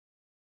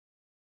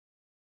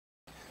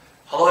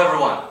Hello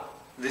everyone,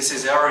 this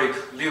is Eric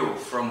Liu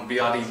from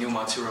BRD New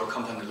Material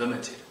Company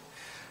Limited,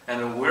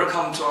 and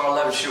welcome to our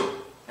live show,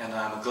 and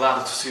I'm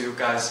glad to see you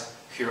guys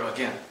here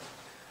again.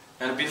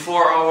 And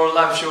before our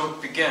live show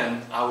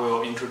begins, I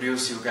will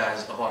introduce you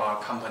guys about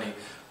our company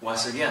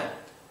once again.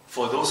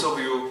 For those of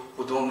you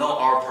who don't know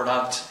our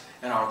product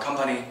and our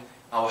company,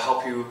 I will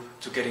help you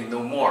to get to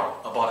know more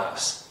about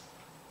us.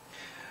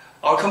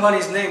 Our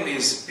company's name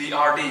is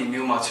BRD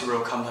New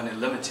Material Company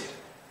Limited.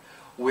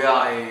 We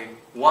are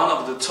one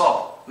of the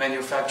top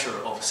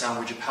manufacturers of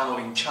sandwich panel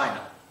in China.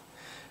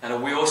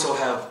 And we also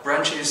have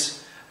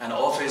branches and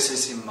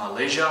offices in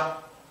Malaysia,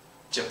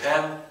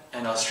 Japan,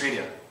 and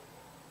Australia.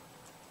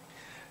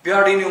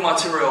 BRD New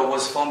Material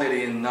was founded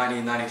in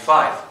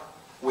 1995.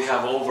 We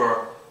have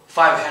over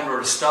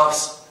 500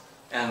 staffs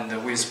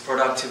and with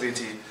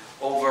productivity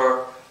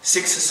over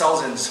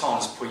 6,000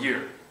 tons per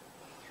year.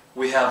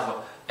 We have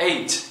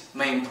 8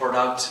 main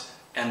products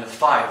and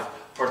 5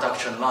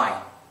 production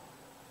lines.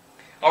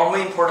 Our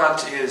main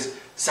product is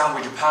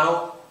sandwich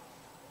panel,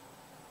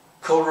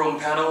 cold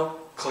room panel,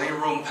 clean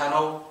room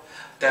panel,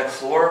 deck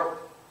floor,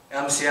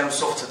 MCM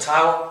soft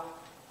tile,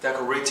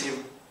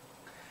 decorative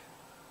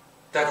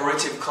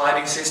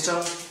cladding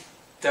system,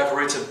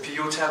 decorative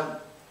PU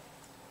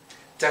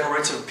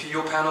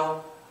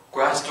panel,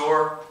 glass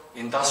door,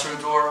 industrial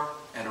door,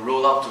 and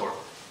roll-up door.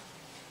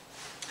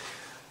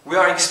 We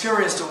are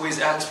experienced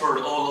with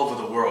experts all over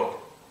the world.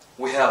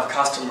 We have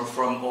customers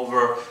from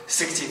over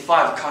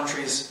 65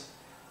 countries,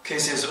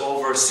 cases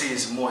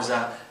overseas more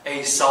than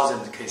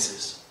 8,000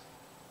 cases.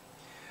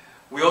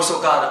 We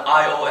also got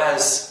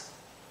iOS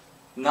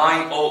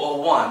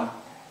 9001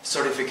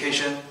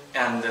 certification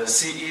and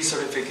CE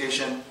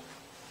certification,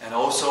 and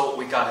also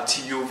we got a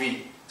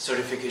TUV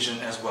certification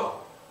as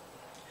well.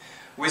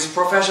 With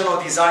professional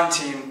design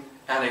team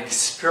and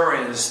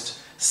experienced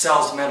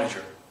sales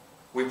manager,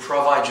 we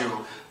provide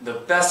you the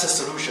best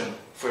solution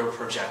for your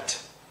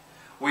project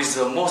with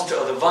the most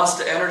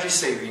advanced energy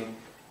saving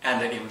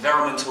and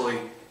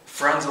environmentally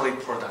friendly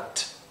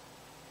product.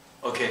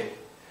 Okay,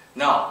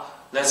 now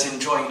let's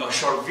enjoy a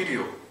short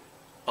video,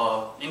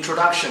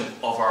 introduction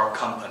of our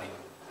company.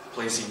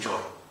 Please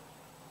enjoy.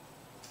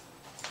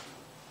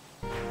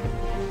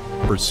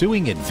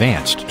 Pursuing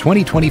advanced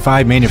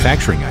 2025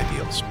 manufacturing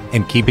ideals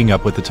and keeping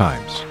up with the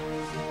times.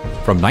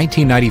 From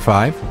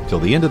 1995 till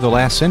the end of the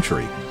last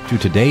century to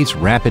today's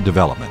rapid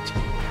development,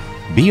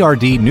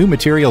 BRD New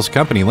Materials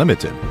Company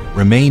Limited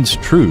remains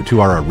true to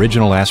our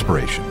original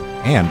aspiration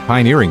and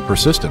pioneering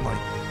persistently.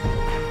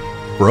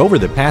 For over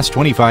the past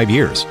 25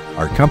 years,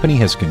 our company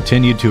has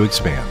continued to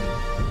expand,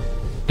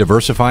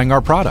 diversifying our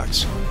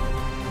products,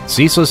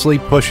 ceaselessly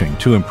pushing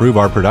to improve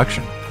our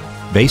production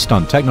based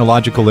on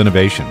technological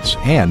innovations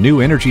and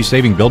new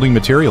energy-saving building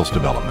materials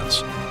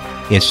developments,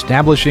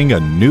 establishing a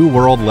new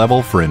world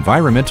level for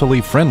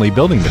environmentally friendly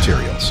building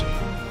materials.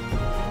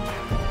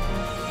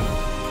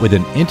 With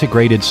an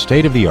integrated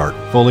state-of-the-art,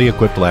 fully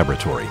equipped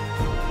laboratory,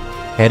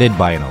 headed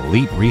by an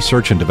elite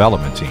research and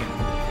development team,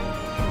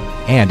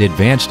 and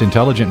advanced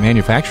intelligent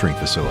manufacturing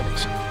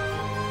facilities,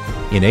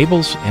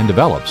 enables and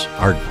develops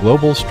our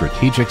global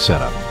strategic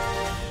setup.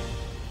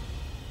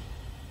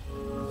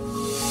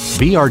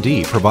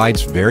 BRD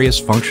provides various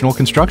functional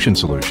construction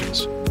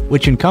solutions,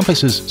 which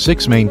encompasses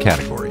 6 main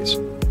categories.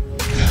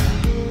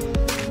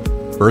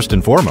 First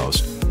and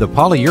foremost, the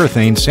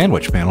polyurethane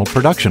sandwich panel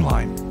production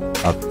line,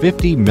 a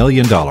 $50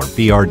 million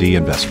BRD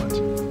investment.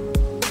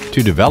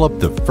 To develop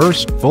the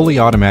first fully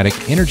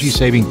automatic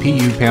energy-saving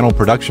PU panel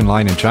production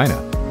line in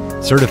China,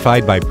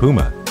 certified by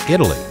Puma,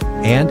 Italy,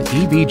 and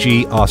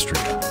EBG,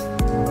 Austria.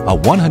 A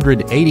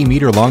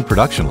 180-meter-long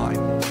production line,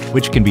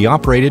 which can be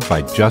operated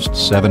by just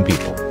 7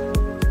 people.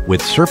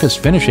 With surface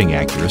finishing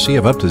accuracy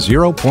of up to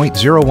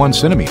 0.01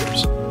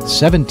 centimeters,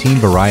 17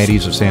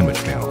 varieties of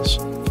sandwich panels,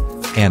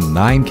 and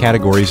 9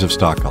 categories of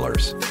stock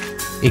colors.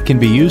 It can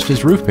be used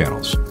as roof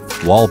panels,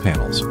 wall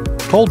panels,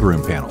 cold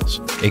room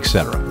panels,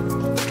 etc.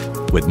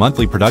 With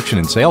monthly production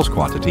and sales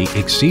quantity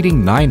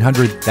exceeding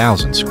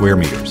 900,000 square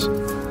meters.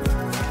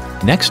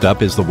 Next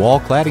up is the wall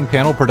cladding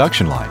panel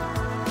production line,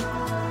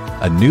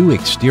 a new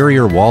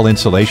exterior wall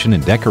insulation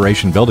and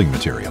decoration building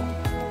material,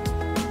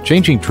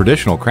 changing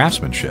traditional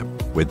craftsmanship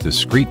with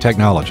discrete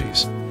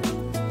technologies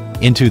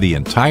into the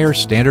entire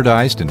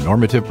standardized and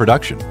normative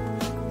production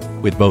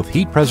with both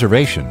heat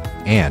preservation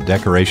and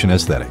decoration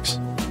aesthetics.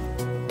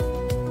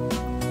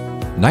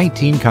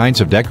 19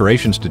 kinds of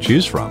decorations to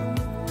choose from.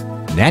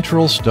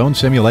 Natural stone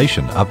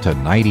simulation up to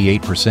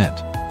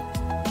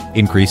 98%.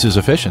 Increases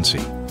efficiency.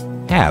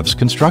 Halves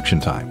construction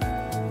time.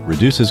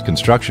 Reduces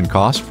construction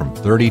cost from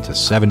 30 to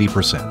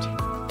 70%.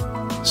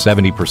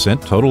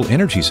 70% total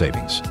energy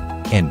savings.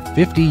 And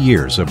 50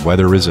 years of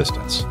weather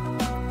resistance.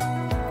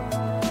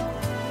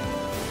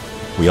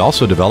 We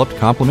also developed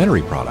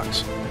complementary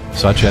products,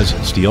 such as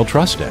steel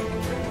truss deck,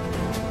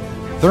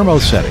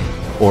 thermosetting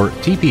or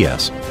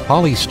TPS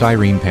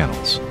polystyrene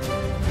panels,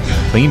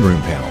 clean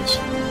room panels,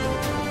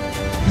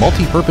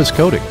 multi-purpose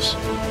coatings,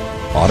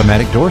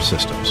 automatic door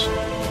systems,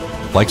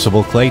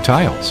 flexible clay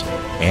tiles,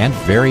 and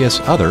various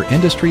other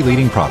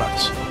industry-leading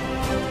products.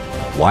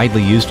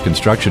 widely used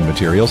construction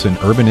materials in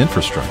urban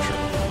infrastructure,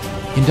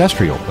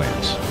 industrial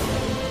plants,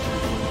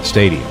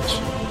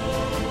 stadiums,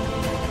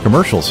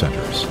 commercial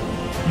centers,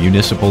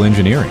 municipal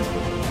engineering,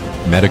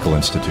 medical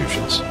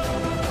institutions,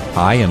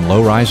 high and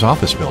low-rise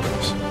office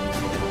buildings,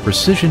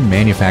 precision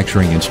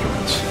manufacturing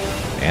instruments,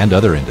 and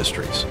other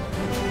industries.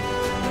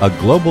 A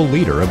global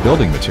leader of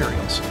building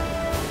materials.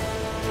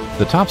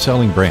 The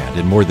top-selling brand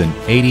in more than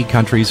 80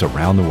 countries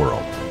around the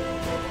world.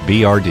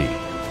 BRD,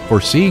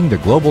 foreseeing the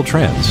global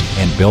trends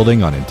and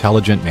building on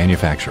intelligent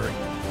manufacturing.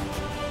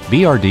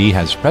 BRD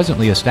has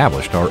presently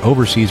established our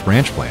overseas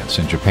branch plants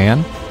in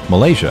Japan,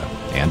 Malaysia,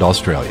 and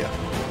Australia.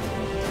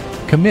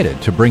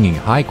 Committed to bringing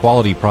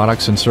high-quality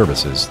products and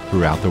services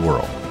throughout the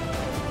world.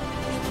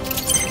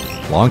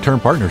 Long-term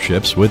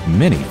partnerships with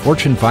many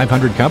Fortune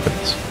 500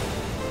 companies.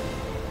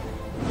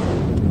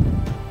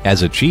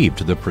 Has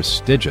achieved the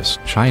prestigious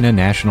China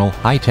National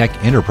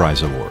High-Tech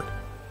Enterprise Award,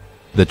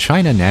 the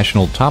China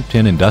National Top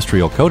 10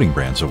 Industrial Coating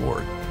Brands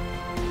Award,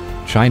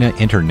 China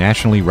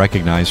Internationally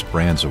Recognized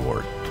Brands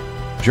Award,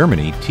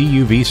 Germany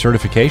TÜV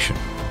Certification,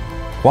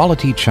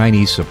 Quality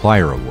Chinese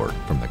Supplier Award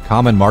from the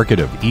Common Market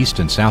of East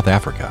and South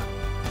Africa,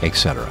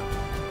 etc.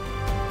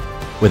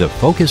 With a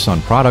focus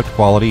on product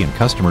quality and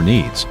customer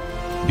needs,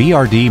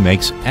 BRD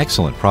makes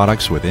excellent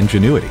products with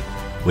ingenuity,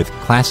 with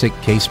classic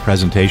case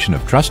presentation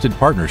of trusted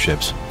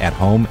partnerships at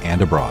home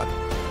and abroad.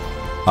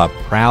 A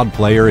proud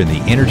player in the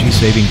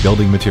energy-saving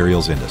building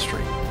materials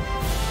industry.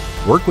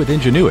 Work with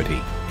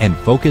ingenuity and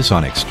focus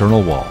on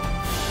external wall.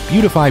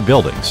 Beautify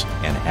buildings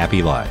and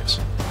happy lives.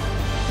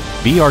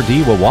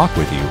 BRD will walk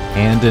with you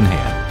hand in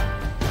hand.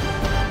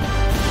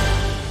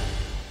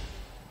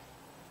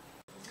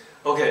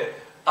 Okay,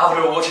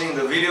 after watching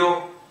the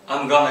video,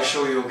 I'm gonna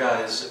show you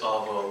guys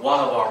of one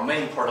of our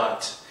main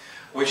products,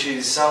 which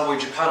is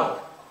sandwich panel.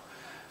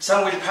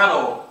 Sandwich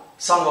panel,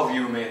 some of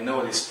you may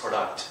know this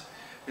product.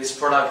 This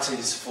product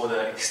is for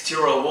the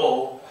exterior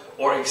wall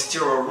or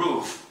exterior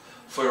roof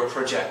for your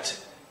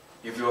project.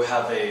 If you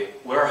have a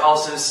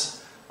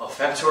warehouses, a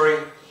factory,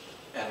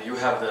 and you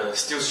have the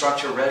steel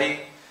structure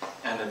ready,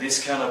 and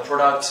this kind of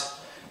product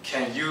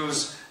can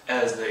use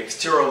as the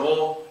exterior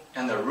wall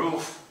and the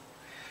roof.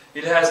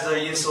 It has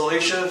the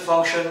insulation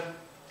function.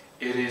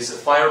 It is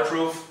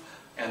fireproof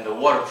and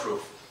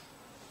waterproof.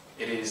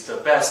 It is the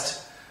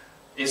best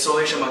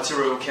insulation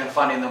material you can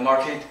find in the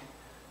market,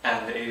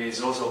 and it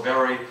is also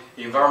very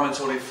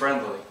environmentally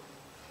friendly.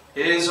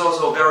 It is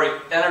also very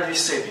energy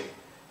saving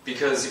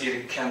because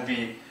it can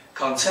be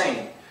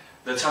contain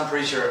the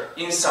temperature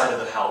inside of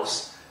the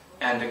house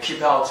and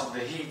keep out the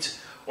heat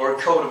or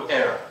cold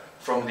air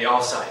from the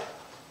outside.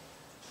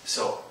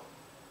 So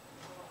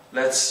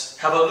let's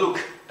have a look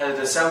at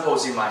the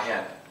samples in my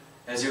hand.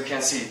 As you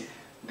can see,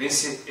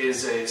 this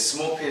is a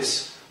small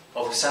piece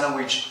of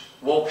sandwich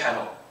wall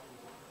panel.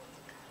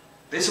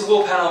 This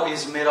wall panel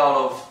is made out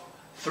of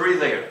 3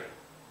 layers.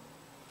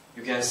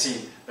 You can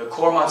see the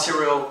core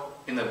material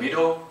in the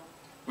middle,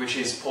 which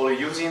is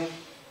polyurethane,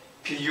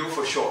 PU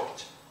for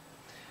short.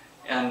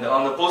 And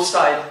on the both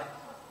sides,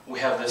 we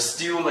have the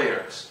steel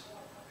layers.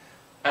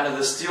 And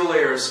the steel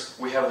layers,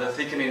 we have the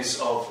thickness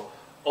of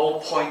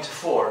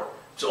 0.4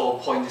 to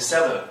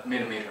 0.7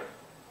 millimeter.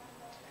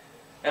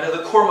 And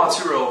the core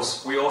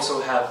materials, we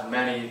also have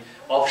many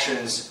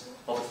options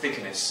of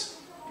thickness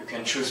you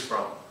can choose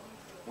from.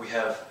 We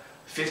have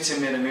 50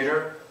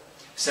 millimeter,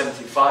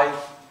 75,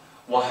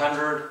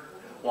 100,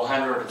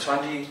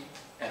 120,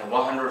 and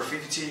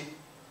 150,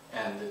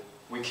 and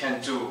we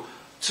can do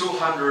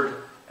 200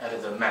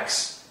 at the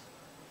max.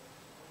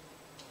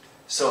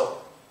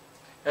 So,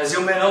 as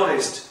you may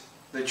notice,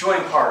 the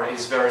joint part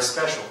is very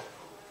special.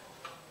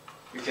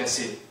 You can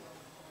see.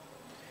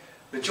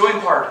 The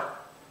joint part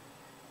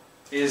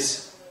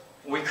is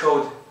we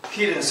call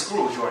hidden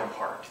screw joint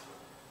part.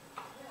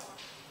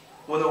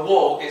 When the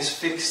wall is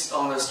fixed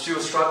on the steel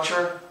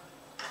structure,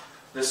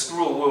 the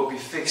screw will be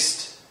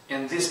fixed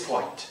in this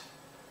point.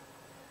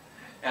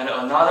 And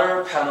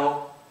another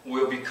panel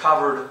will be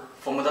covered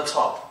from the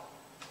top.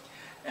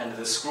 And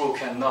the screw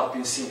cannot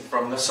be seen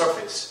from the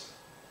surface,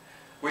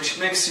 which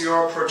makes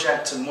your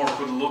project more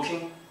good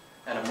looking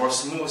and more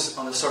smooth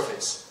on the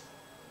surface.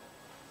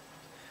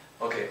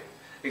 Okay,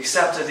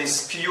 except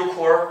this PU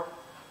core,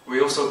 we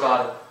also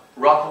got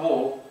rock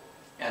wool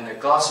and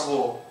glass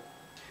wool,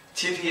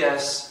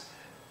 TPS,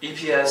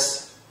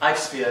 EPS,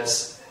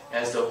 XPS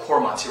as the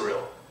core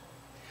material.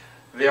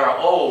 They are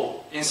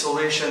all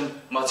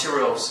insulation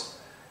materials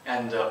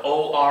and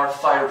all are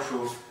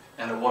fireproof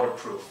and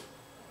waterproof.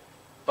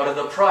 But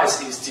the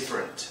price is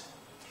different.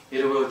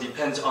 It will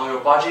depend on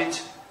your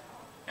budget,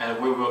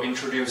 and we will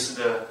introduce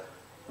the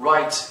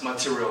right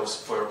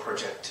materials for your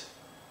project.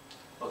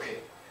 Okay,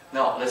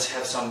 now let's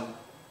have some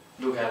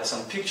look at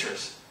some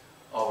pictures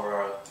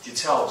or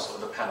details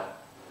of the panel.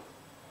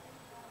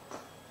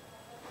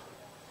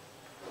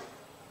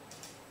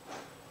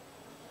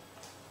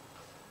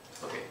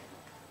 Okay,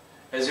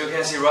 as you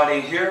can see right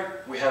in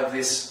here, we have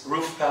this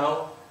roof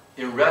panel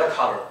in red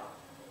color.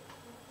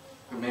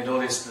 You may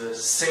notice the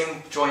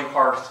same joint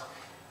part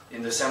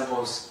in the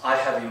samples I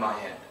have in my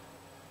hand.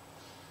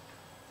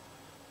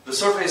 The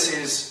surface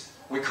is,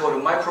 we call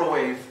it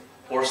microwave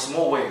or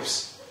small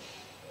waves.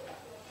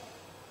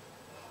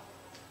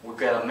 We've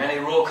got many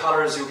roll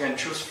colors you can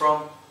choose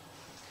from,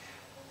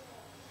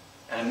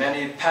 and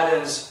many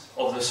patterns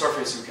of the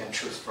surface you can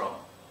choose from.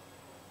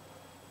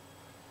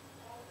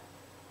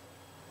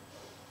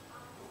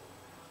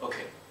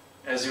 Okay,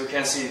 as you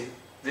can see,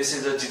 this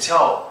is the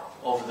detail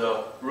of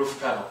the roof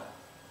panel.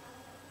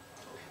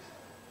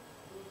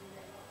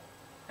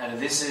 And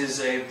this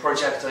is a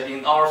project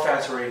in our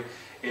factory.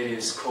 It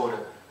is called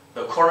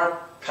the corner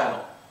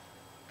panel.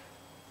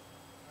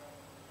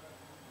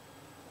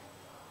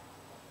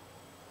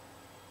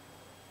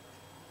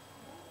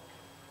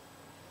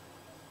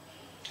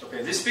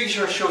 Okay, this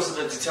picture shows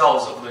the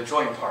details of the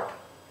joint part.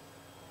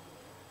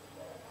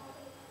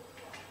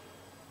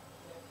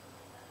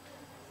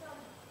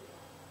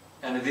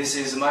 And this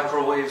is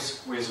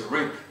microwaves with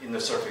rib in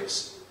the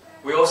surface.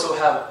 We also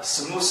have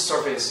smooth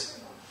surface,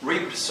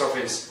 ribbed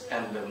surface,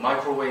 and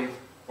microwave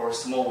or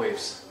small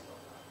waves.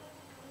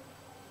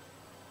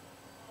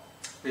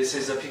 This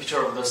is a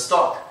picture of the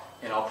stock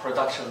in our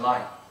production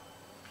line.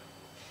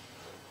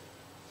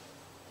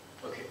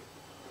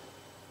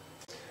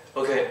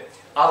 Okay,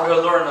 after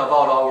learning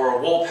about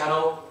our wall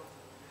panel,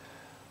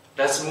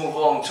 let's move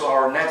on to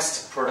our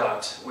next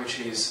product, which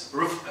is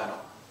roof panel.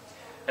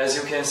 As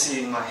you can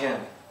see in my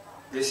hand,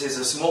 this is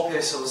a small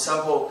piece of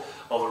sample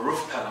of a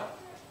roof panel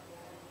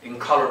in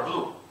color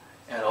blue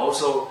and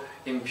also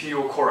in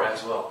PU core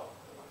as well.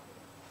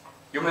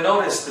 You may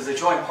notice that the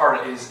joint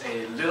part is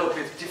a little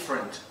bit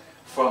different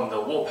from the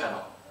wall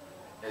panel.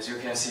 As you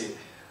can see,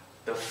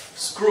 the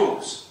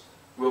screws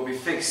will be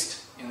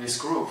fixed in this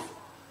groove.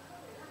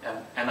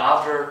 And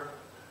after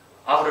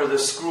the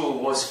screw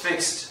was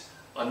fixed,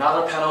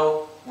 another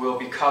panel will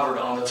be covered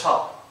on the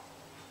top.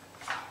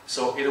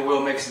 So it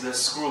will make the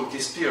screw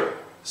disappear.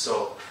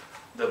 So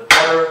the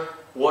better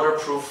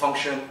waterproof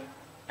function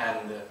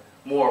and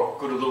more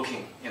good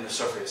looking in the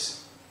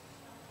surface.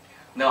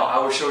 Now I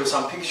will show you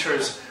some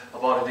pictures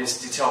about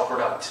this detailed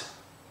product.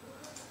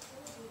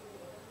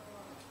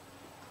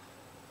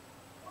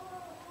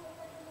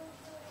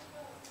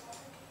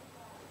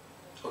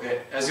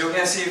 Okay, as you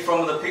can see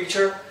from the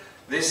picture,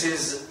 this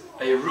is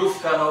a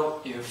roof panel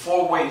in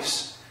 4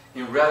 waves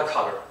in red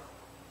color.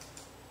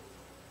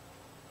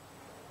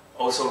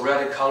 Also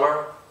red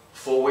color,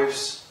 4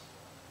 waves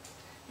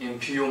in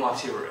PU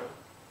material.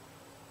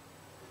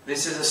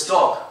 This is a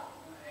stock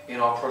in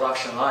our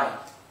production line.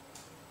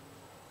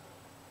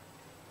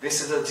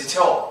 This is the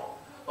detail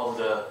of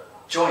the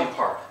joint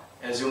part.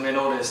 As you may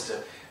notice,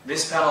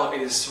 this panel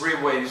is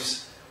 3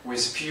 waves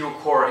with PU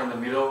core in the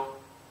middle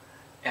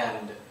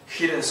and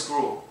hidden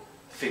screw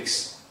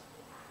fixed.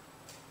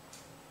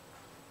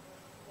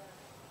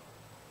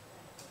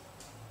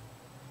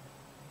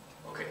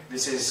 Okay,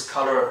 this is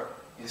color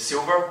in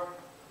silver,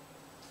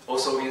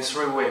 also in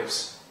 3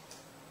 waves.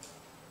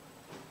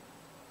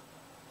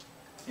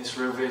 In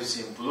 3 waves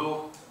in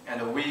blue,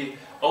 and we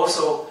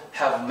also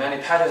have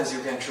many patterns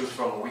you can choose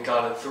from. We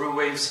got 3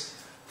 waves,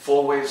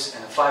 4 waves,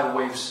 and 5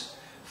 waves.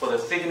 For the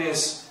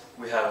thickness,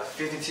 we have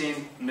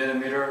 15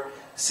 millimeter,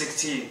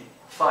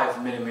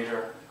 65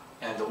 millimeter,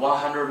 and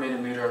 100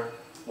 millimeter,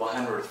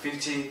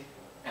 150,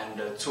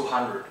 and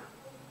 200.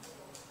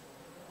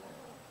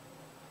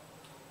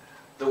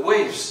 The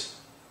waves,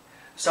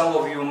 some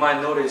of you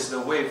might notice the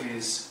wave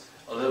is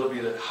a little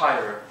bit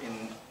higher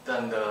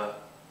than the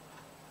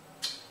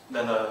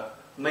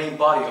main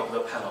body of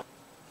the panel.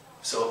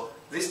 So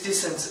this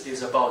distance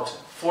is about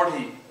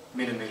 40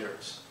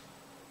 millimeters.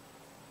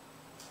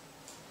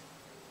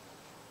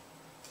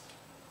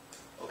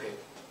 Okay.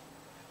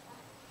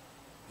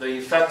 The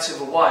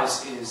effective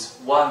wise is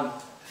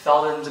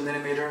 1000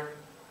 millimeter,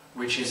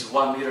 which is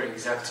 1 meter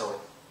exactly.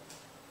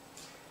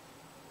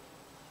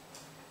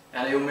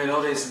 And you may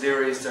notice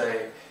there is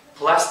a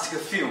plastic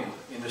film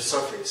in the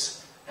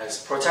surface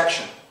as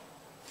protection.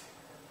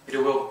 It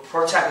will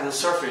protect the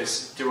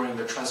surface during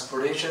the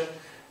transportation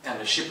and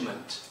the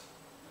shipment.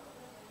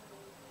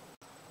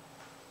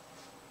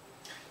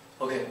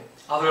 Okay,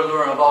 after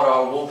learning about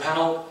our wall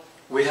panel,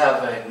 we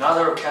have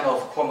another kind of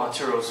core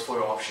materials for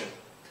your option.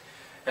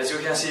 As you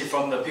can see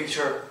from the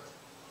picture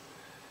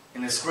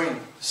in the screen,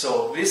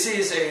 so this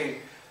is a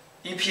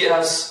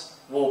EPS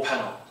wall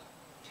panel.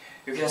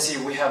 You can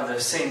see we have the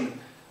same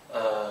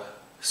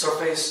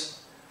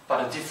surface,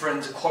 but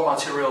different core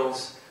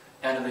materials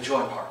and the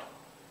joint part.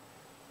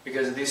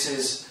 Because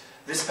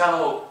this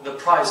panel, the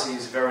price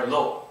is very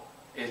low.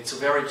 It's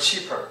very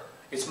cheaper.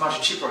 It's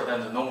much cheaper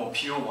than the normal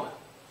PU one.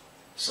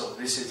 So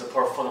this is the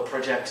part for the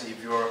project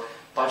if your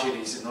budget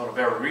is not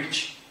very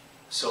rich.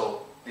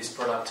 So this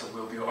product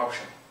will be your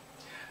option.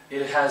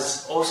 It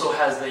also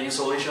has the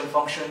insulation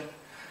function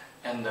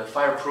and the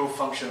fireproof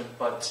function,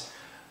 but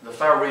the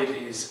fire rate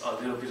is a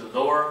little bit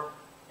lower,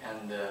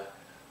 and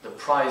the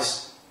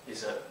price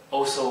is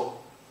also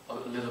a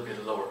little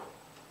bit lower.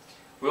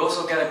 We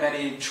also get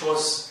many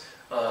choice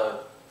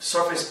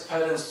surface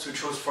patterns to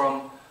choose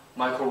from: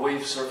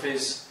 microwave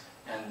surface,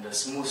 and the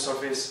smooth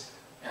surface,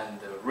 and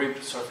the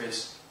ribbed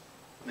surface.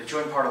 The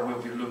joint part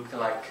will be look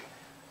like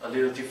a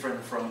little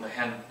different from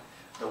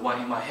the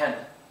one in my hand.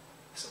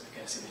 So you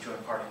can see the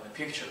joint part in the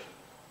picture.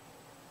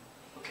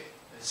 Okay,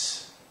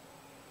 let's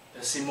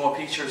see more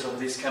pictures of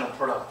this kind of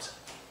product.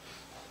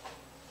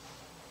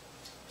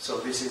 So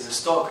this is the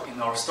stock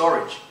in our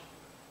storage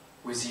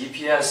with the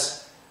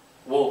EPS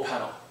wall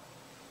panel.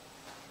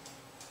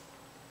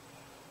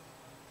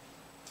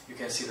 You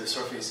can see the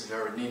surface is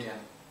very neat and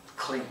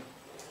clean.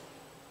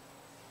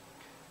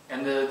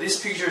 And this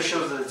picture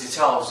shows the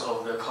details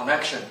of the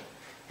connection,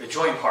 the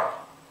joint part.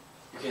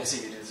 You can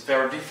see it is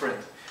very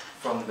different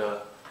from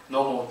the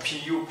normal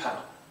PU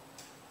panel.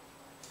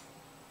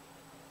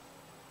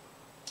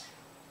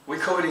 We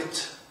call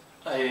it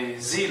a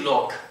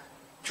Z-lock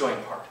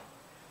joint part.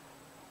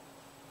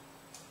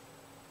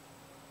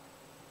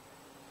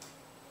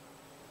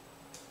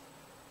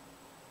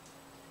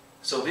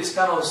 So these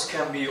panels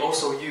can be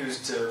also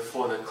used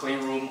for the clean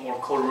room or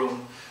cold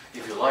room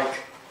if you like.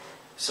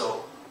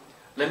 So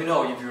let me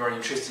know if you are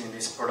interested in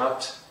this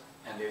product,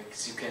 and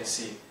as you can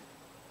see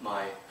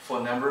my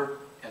phone number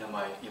and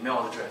my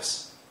email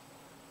address.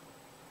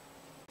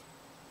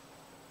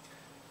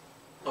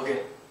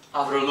 Okay,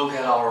 after a look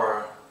at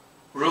our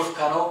roof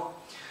panel,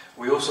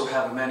 we also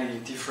have many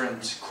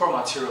different core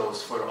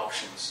materials for your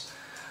options.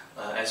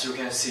 As you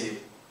can see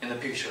in the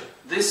picture,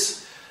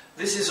 this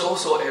is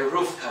also a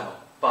roof panel,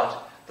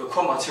 but the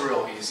core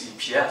material is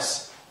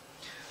EPS.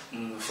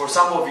 For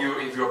some of you,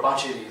 if your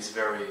budget is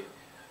very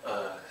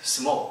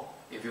small,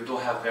 if you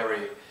don't have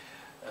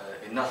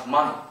enough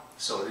money,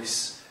 so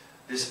this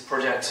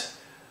project,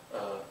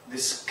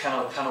 this kind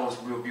of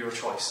panels will be your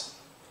choice,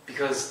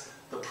 because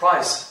the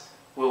price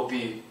will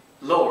be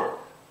lower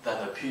than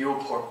the PU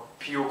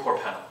core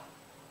panel.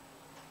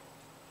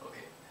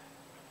 Okay,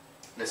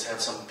 let's have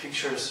some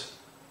pictures.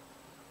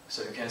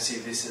 So you can see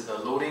this is the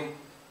loading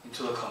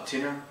into the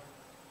container.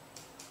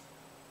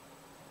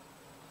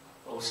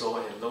 Also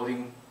a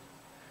loading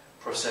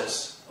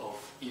process of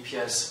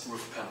EPS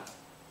roof panel.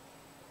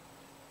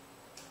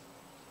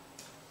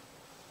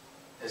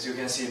 As you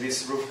can see,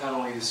 this roof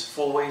panel is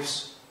 4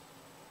 waves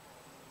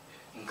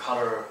in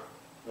color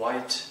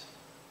white.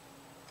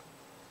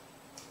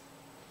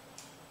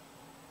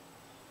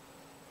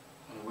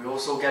 And we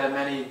also get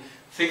many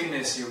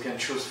thickness you can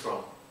choose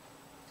from.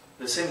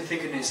 The same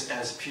thickness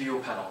as PU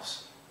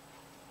panels.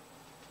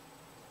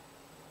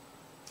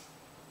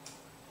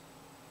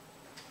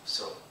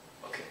 So,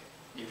 okay,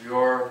 if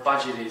your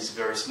budget is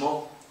very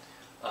small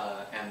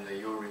and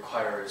you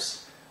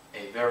requires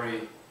a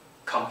very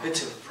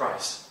competitive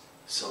price,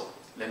 so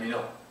let me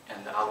know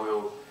and I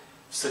will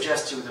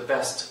suggest you the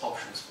best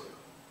options for you.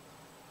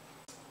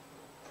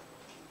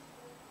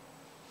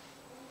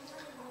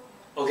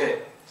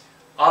 Okay,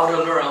 after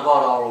learning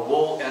about our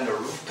wall and the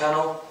roof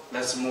panel,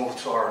 let's move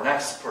to our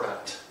next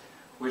product,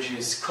 which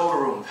is cold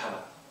room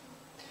panel.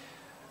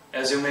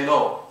 As you may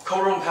know,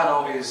 cold room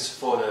panel is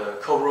for the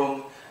cold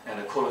room and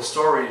the cold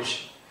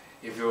storage.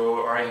 If you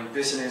are in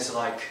business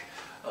like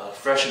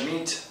fresh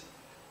meat,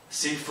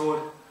 seafood,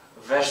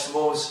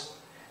 vegetables,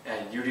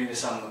 and you need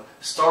some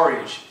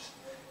storage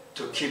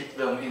to keep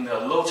them in a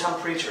low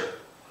temperature,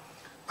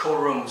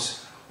 cold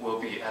rooms will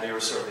be at your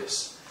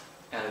service.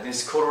 And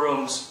this cold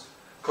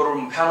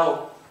room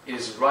panel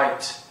is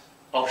right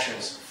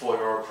options for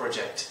your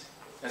project.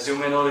 As you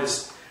may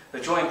notice, the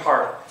joint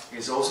part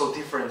is also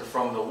different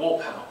from the wall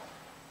panel.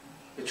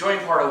 The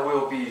joint part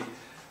will be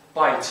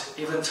bite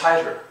even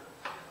tighter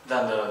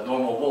than the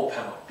normal wall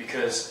panel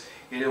because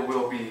it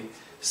will be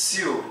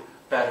sealed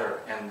better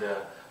and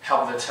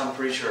help the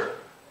temperature,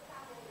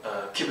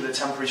 keep the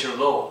temperature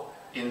low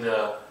in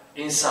the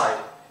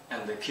inside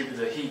and keep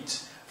the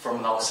heat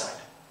from the outside.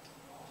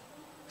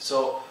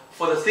 So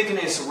for the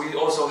thickness, we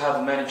also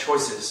have many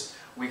choices.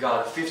 We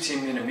got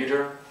 15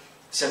 millimeter,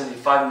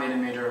 75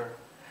 millimeter,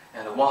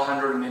 and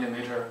 100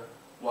 millimeter,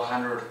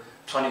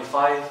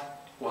 125,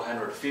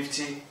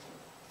 150.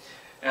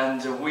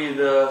 And with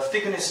the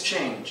thickness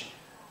change,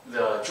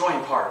 the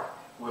joint part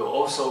will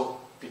also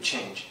be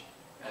changed,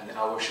 and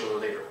I will show you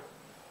later.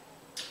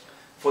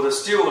 For the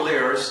steel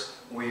layers,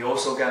 we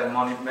also get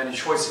many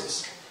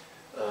choices.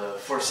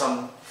 For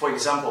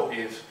example,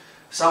 if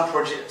some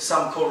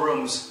cold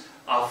rooms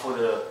are for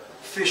the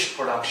fish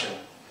production,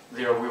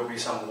 there will be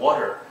some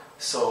water,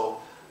 so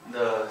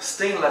the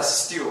stainless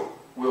steel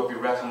will be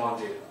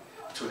recommended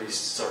to this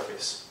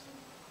surface.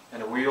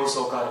 And we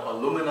also got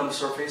aluminum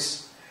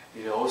surface.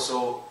 It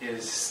also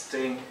is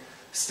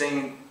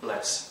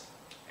stainless,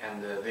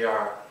 and they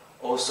are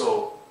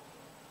also,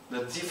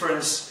 the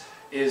difference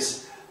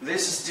is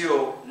this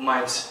steel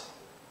might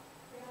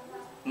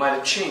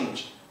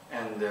change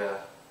and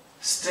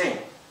stain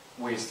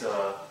with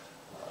the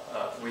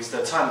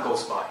time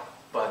goes by,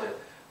 but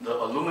the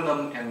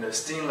aluminum and the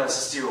stainless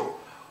steel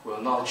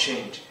will not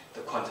change the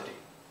quantity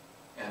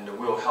and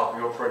will help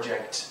your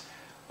project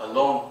a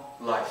long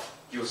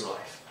use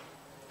life.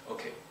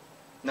 Okay,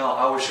 now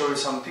I will show you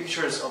some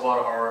pictures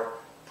about our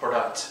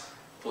product.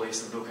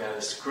 Please look at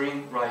the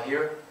screen right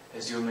here.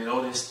 As you may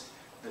notice,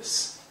 the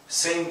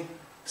same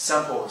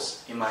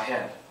samples in my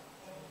hand.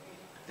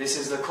 This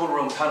is the cold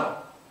room panel.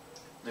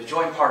 The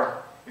joint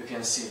part you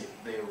can see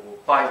they will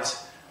bite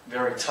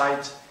very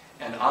tight,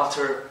 and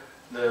after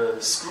the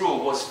screw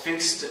was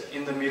fixed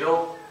in the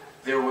middle,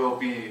 there will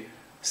be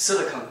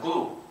silicone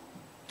glue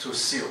to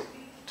seal,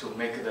 to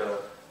make the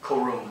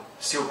cold room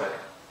seal better.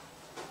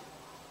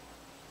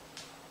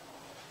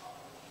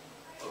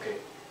 Okay.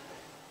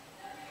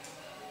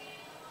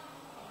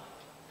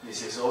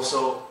 This is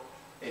also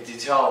a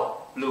detailed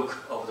look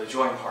of the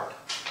joint part.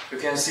 You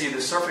can see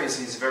the surface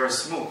is very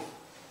smooth.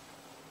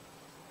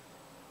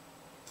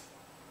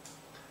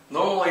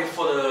 Normally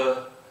for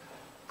the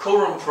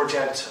cold room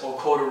project or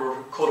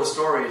cold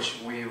storage,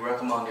 we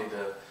recommended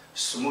a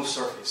smooth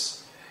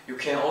surface. You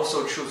can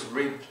also choose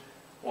ribbed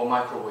or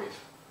microwave,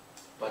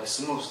 but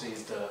smooth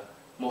is the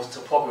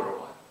most popular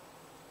one.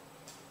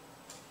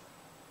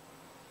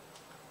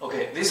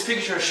 Okay, this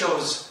picture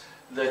shows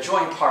the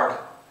joint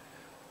part.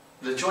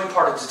 The joint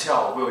part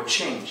detail will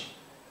change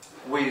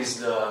with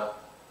the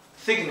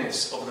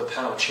thickness of the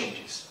panel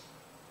changes.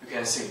 You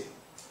can see.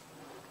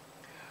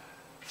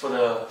 For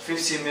the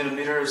 15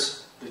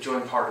 millimeters, the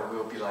joint part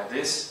will be like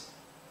this,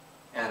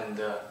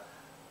 and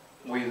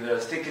with the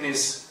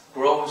thickness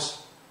grows,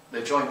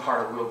 the joint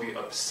part will be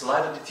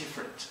slightly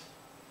different.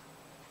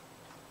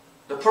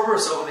 The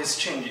purpose of this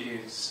change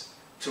is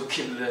to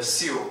keep the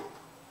seal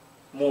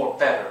more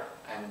better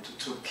and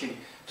to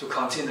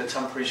contain the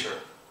temperature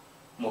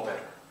more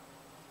better.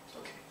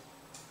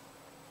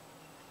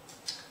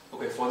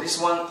 Okay, for this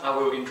one, I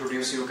will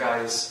introduce you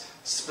guys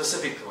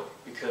specifically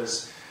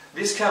because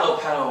this kind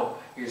of panel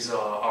is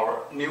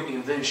our new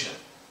invention.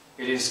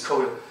 It is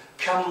called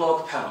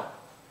cam-lock panel.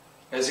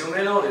 As you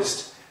may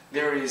notice,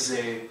 there is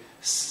a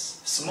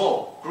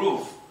small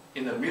groove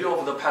in the middle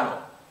of the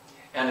panel,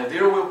 and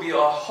there will be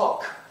a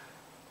hook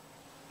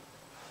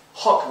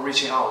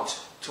reaching out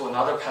to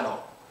another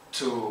panel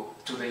to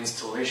do the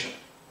installation.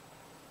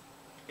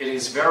 It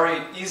is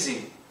very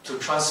easy to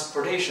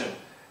transportation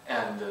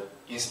and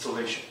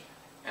installation,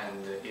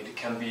 and it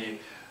can be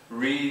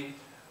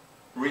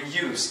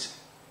reused.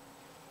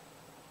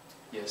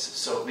 Yes,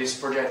 so this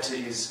project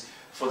is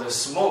for the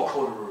small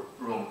cold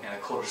room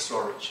and cold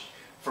storage.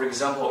 For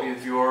example,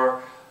 if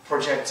your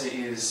project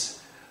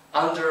is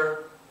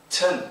under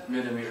 10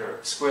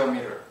 square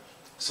meter,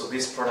 so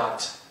this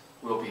product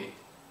will be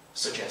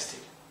suggested.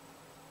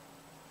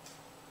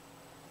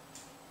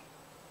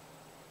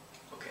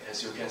 Okay,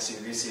 as you can see,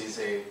 this is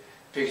a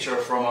picture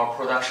from our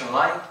production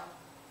line.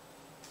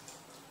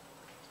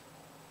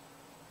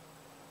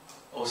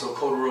 Also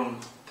cold room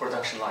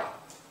production line.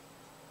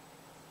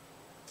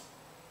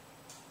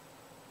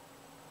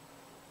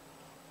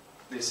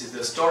 This is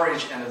the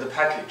storage and the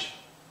package.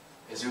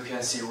 As you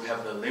can see, we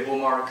have the label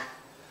mark,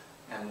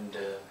 and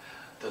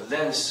the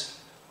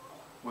length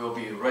will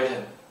be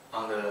written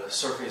on the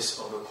surface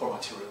of the core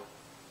material.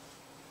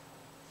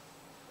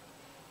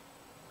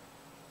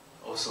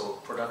 Also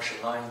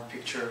production line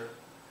picture.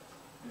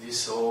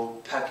 This is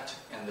all packed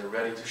and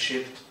ready to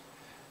ship.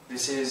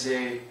 This is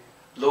a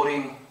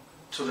loading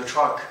to the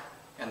truck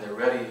and they're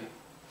ready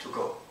to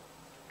go.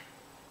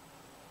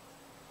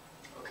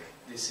 Okay,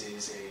 this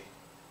is a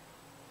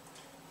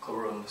cold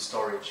room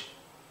storage.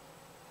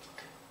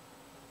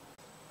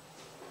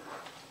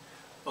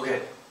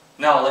 Okay,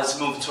 now let's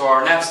move to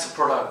our next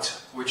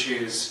product, which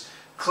is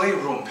clean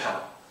room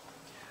panel.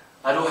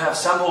 I don't have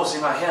samples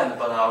in my hand,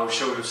 but I will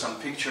show you some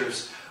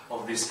pictures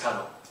of this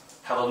panel.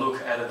 Have a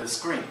look at the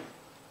screen.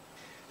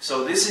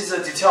 So this is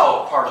a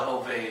detailed part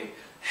of a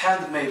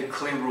handmade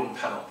clean room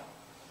panel.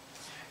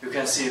 You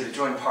can see the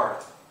joint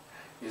part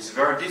is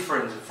very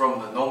different from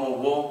the normal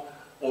wall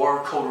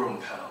or cold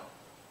room panel.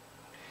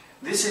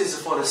 This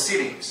is for the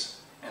ceilings,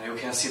 and you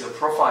can see the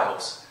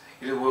profiles.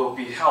 It will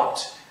be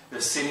helped the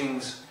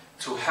ceilings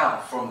to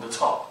hang from the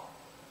top.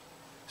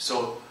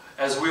 So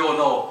as we all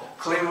know,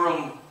 clean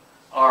room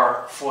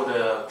are for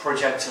the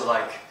project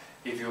like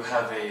if you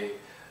have a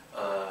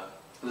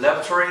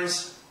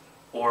laboratories,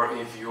 or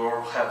if you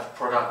have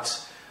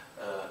product,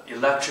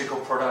 electrical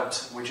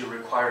product which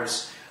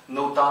requires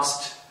no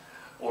dust,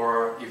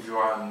 or if you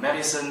are a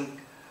medicine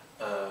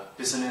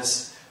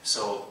business,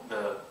 so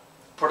the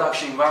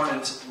production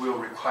environment will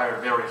require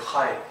very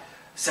high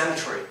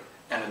sanitary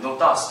and no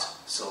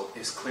dust. So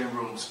these clean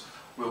rooms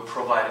will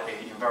provide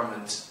an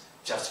environment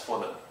just for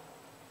them.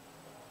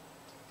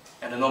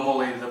 And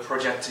normally the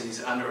project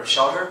is under a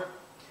shelter,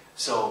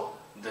 so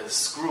the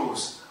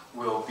screws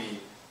will be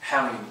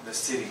hanging the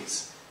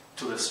ceilings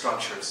to the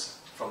structures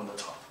from the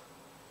top.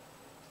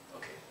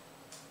 Okay.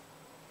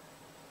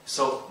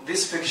 So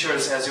these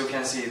pictures, as you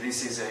can see,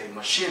 this is a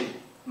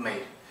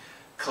machine-made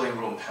clean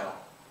room panel.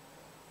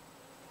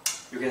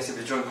 You can see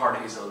the joint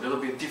part is a little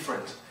bit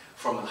different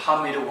from the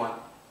handmade one,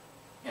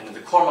 and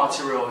the core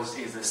material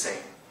is the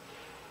same.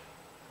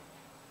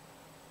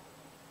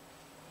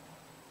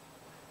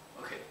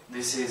 Okay,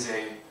 this is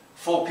a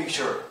full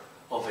picture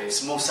of a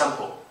small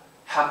sample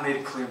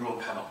handmade clean room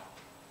panel.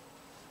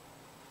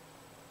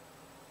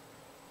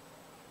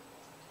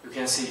 You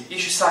can see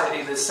each side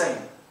is the same.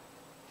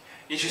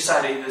 Each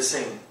side is the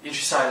same.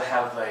 Each side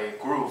have a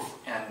groove,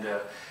 and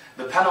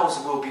the panels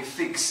will be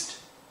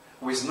fixed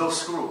with no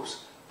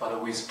screws,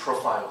 but with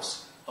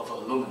profiles of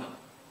aluminum.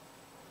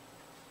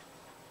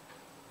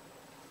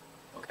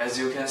 As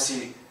you can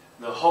see,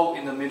 the hole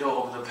in the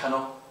middle of the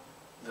panel,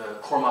 the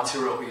core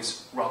material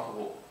is rock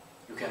wool.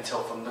 You can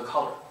tell from the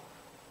color.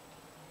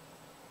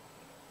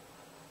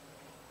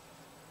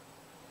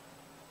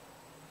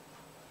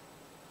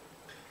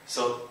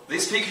 So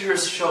this picture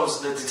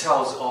shows the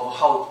details of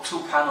how two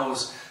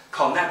panels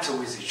connect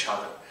with each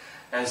other.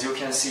 As you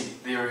can see,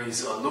 there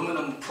is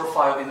aluminum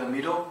profile in the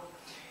middle.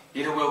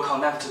 It will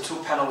connect the two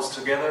panels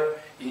together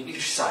in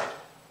each side.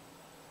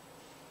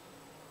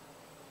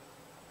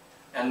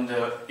 And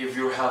if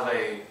you have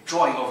a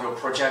drawing of your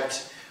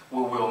project,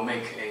 we will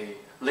make a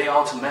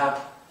layout map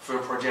for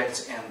your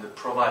project and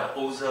provide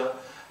all the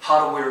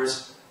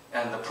hardwares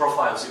and the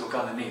profiles you're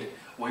going to need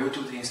when you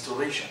do the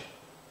installation.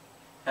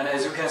 And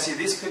as you can see,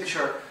 this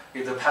picture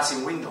is the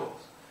passing window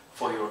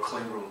for your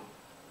clean room.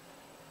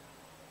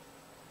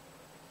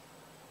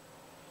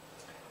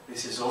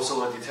 This is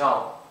also a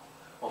detail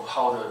of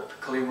how the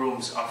clean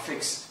rooms are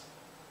fixed.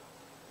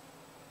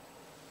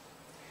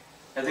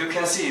 As you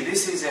can see,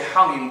 this is a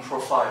hanging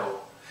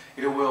profile.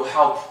 It will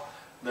help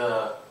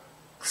the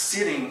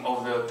seating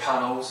of the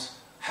panels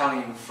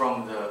hanging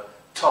from the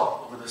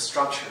top of the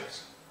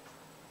structures.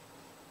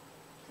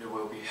 It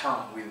will be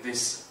hung with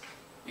this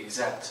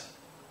exact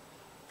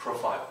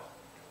profile.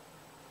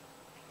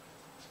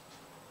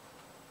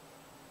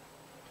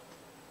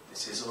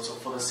 This is also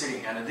for the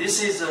seating, and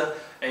this is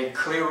a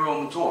clean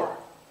room door.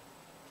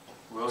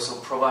 We also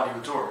provide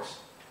you doors,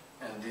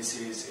 and this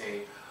is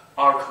a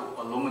arc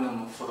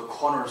aluminum for the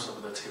corners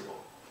of the table.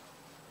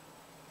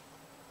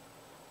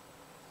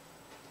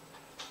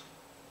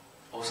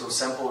 Also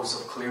samples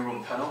of clean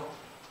room panel.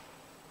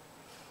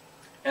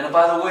 And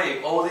by the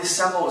way, all these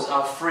samples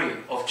are free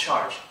of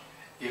charge.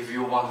 If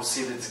you want to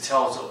see the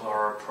details of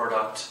our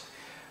product,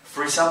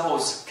 free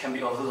samples can be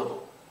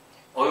available.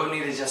 All you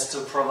need is just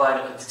to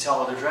provide a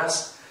detailed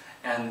address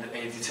and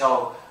a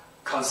details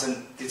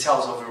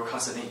of your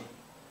consignee.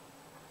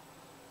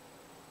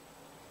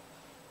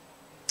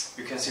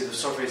 You can see the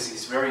surface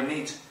is very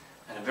neat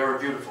and very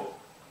beautiful.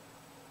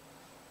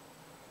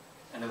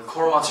 And the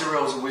core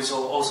materials we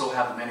also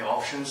have many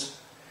options.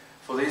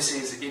 For this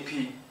is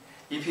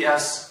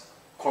EPS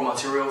core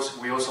materials.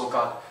 We also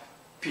got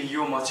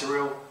PU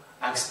material,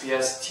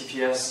 XPS,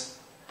 TPS,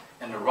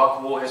 and the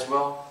rock wool as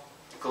well.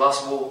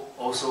 Glass wool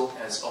also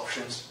as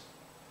options.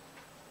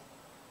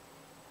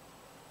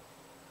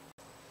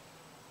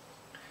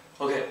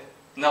 Okay,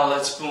 now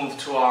let's move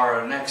to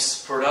our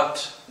next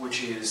product,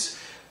 which is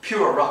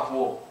pure rock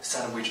wool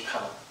sandwich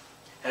panel.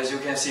 As you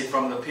can see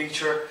from the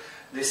picture,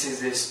 this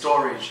is the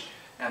storage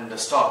and the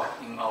stock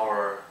in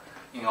our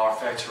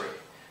factory.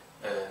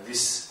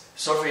 This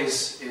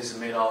surface is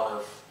made out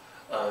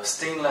of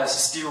stainless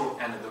steel,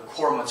 and the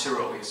core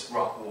material is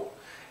rock wool.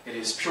 It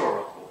is pure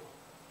rock wool.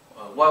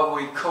 Why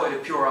we call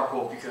it pure rock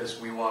wool? Because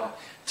we want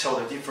to tell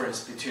the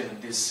difference between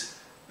this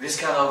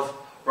kind of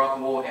rock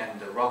wool and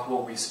the rock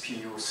wool with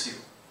PU seal.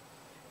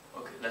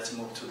 Okay, let's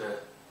move to the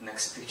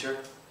next picture.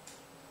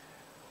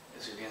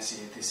 As you can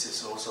see, this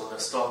is also the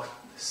stock,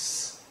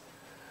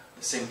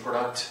 the same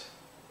product.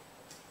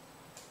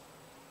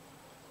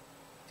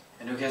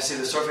 And you can see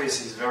the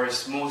surface is very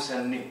smooth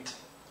and neat.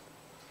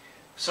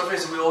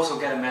 Surface we also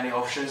get many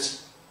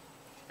options.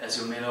 As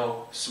you may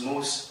know,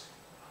 smooth,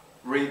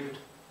 ribbed,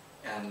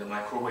 and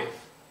microwave.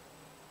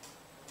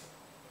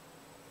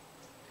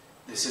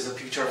 This is a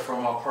picture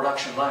from our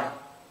production line.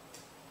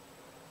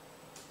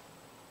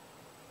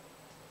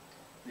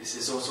 This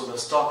is also the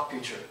stock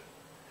picture.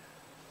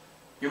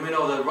 You may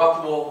know the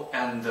rock wool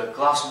and the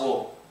glass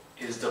wool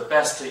is the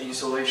best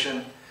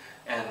insulation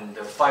and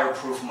the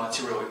fireproof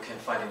material you can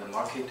find in the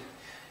market.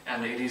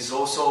 And it is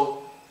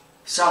also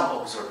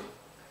sound observing.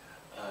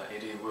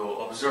 It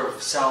will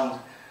observe sound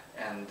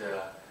and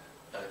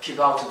keep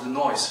out the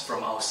noise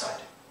from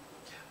outside.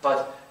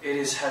 But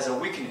it has a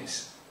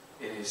weakness.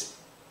 It is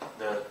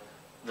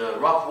the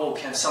rock wool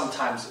can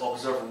sometimes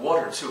observe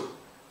water too.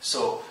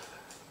 So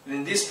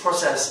in this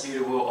process,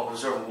 it will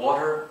observe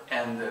water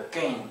and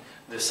gain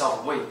the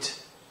sound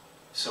weight.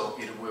 So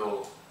it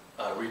will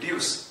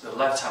reduce the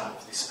lifetime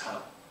of this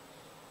panel.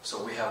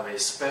 So we have a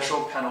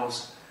special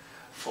panels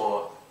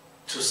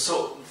to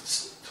solve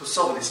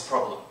this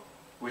problem,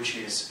 which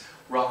is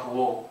rock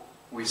wool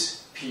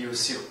with PU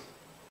seal.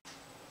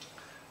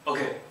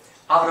 Okay,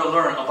 after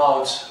learn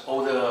about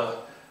all the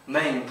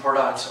main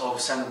products of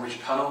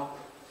sandwich panel,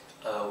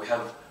 we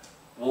have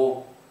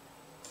wall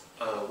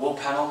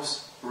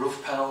panels,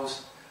 roof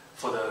panels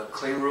for the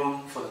clean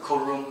room, for the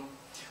cold room.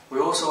 We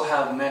also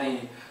have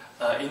many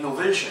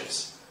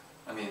innovations.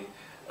 I mean,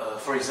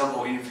 for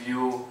example, if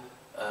you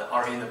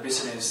are in the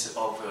business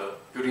of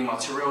building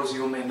materials,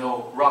 you may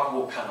know rock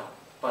wool panel.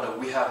 But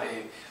we have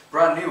a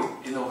brand new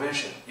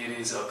innovation. It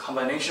is a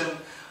combination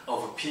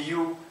of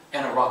PU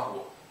and a rock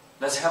wool.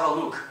 Let's have a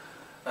look.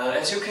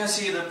 As you can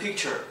see the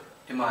picture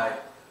in my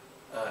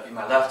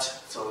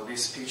left, so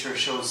this picture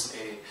shows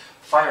a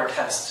fire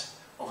test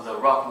of the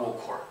rock wool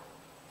core.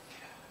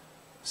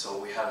 So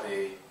we have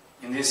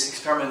in this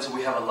experiment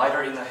we have a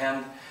lighter in the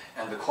hand,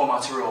 and the core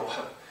material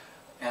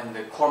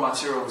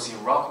is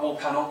in rock wool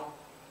panel.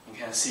 You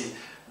can see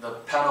the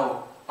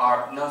panel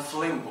are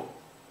non-flammable.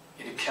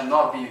 It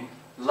cannot be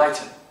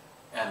lightened,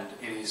 and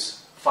it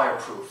is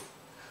fireproof.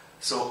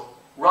 So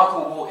rock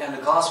wool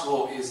and glass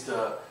wool is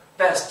the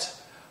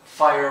best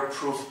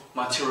fireproof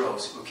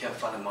materials you can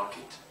find in the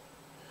market.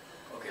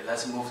 Okay,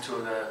 let's move to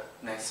the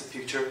next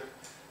picture.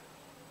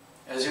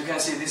 As you can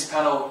see, this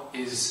panel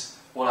is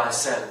what I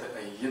said,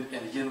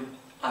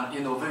 an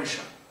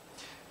innovation.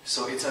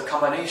 So it's a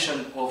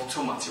combination of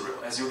two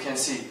materials. As you can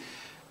see,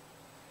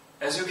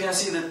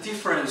 the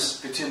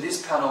difference between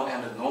this panel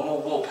and the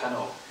normal wall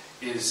panel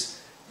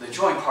is the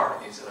joint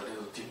part is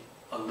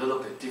a little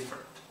bit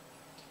different.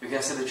 You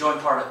can see the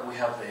joint part, we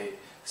have a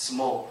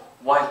small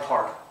white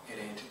part in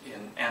it,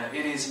 and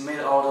it is made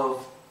out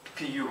of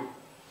PU.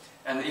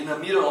 And in the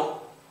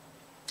middle,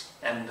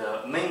 and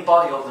the main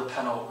body of the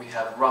panel, we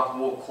have rock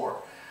wool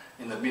core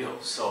in the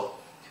middle. So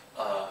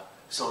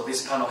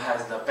this panel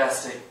has the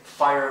best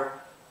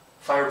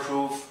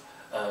fireproof,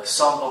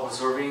 sound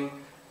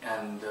absorbing,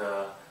 and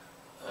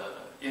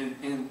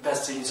in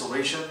best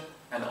insulation,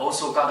 and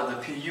also got the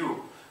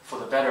PU for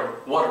the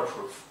better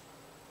waterproof.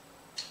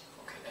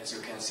 Okay, as you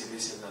can see,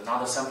 this is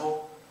another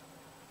sample.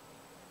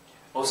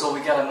 Also,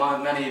 we got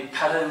many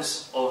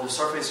patterns of the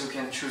surface you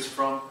can choose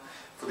from.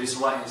 For this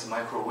one is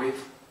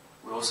microwave.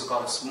 We also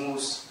got a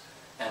smooth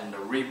and a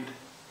ribbed.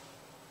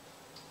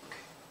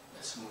 Okay,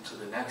 let's move to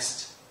the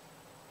next.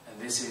 And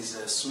this is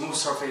a smooth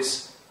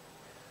surface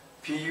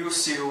PU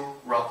seal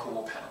rock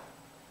wool panel.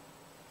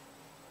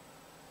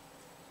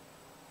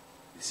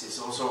 This is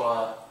also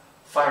a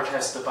fire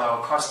test by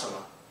our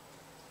customer.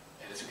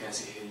 And as you can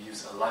see, he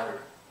used a lighter.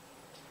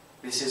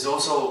 This is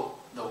also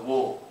the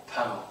wool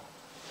panel,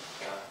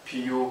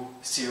 PU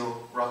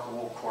seal rock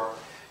wool core.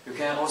 You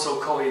can also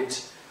call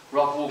it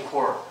rock wool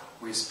core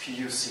with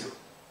PU seal.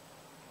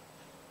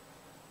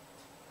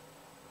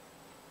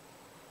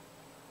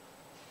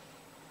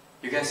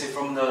 You can see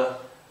from the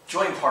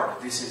joint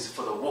part, this is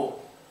for the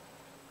wall,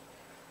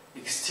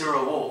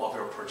 exterior wall of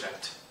your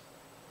project.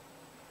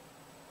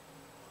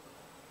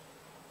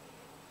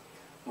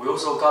 We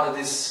also got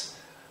this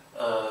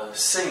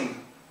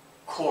same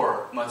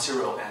core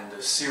material and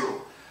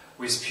seal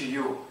with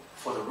PU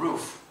for the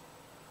roof.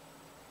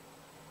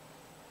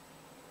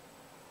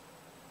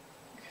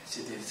 You can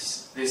see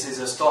this is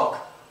a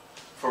stock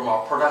from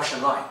our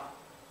production line.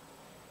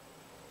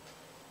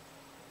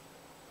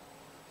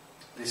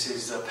 This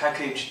is a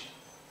package,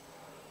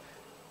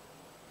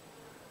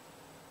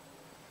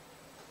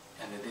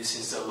 and this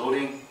is the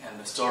loading and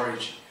the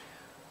storage,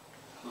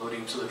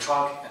 loading to the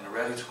truck and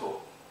ready to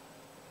go.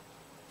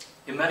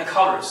 In many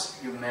colors,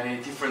 in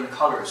many different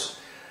colors.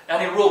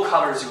 Any raw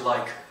colors you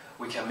like,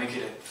 we can make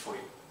it for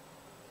you.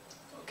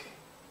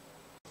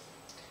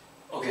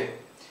 Okay.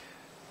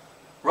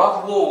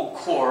 Rock wool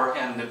core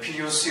and the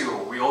PU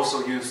seal, we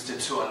also used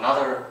to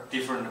another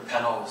different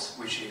panels,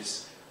 which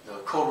is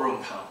the cold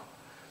room panel.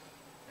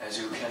 As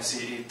you can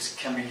see, it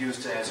can be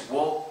used as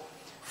wall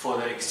for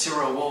the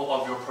exterior wall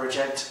of your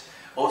project.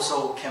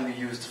 Also can be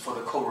used for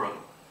the cold room.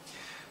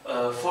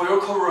 For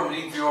your cold room,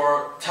 if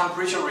your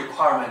temperature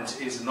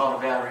requirement is not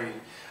very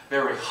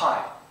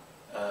high,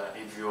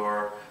 if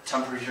your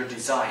temperature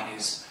design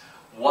is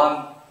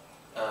 1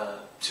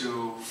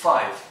 to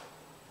 5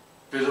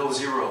 below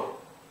 0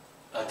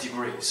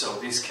 degree, so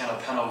these kind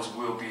of panels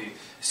will be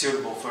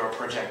suitable for your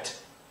project.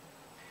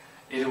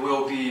 It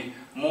will be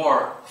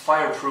more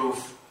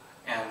fireproof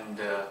and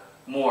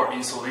more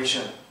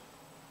insulation.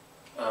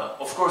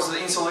 Of course, the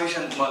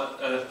insulation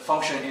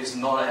function is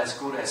not as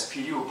good as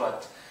PU,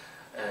 but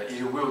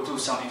it will do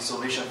some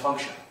insulation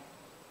function.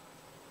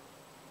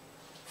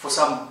 For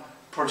some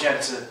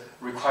projects,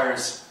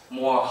 requires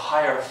more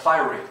higher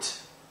fire rate,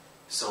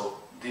 so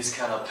these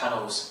kind of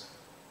panels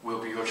will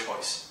be your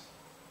choice.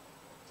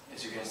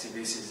 As you can see,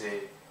 this is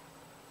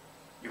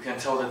you can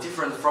tell the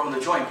difference from the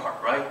joint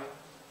part, right?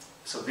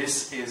 So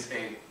this is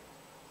a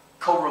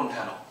cold room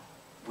panel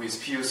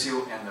with PU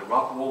seal and the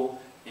rock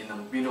wool in the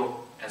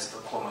middle as the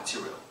core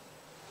material.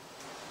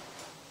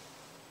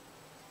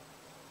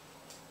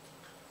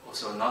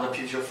 Also another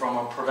picture from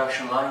our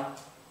production line,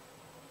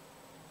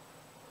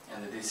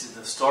 and this is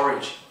the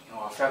storage in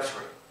our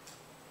factory.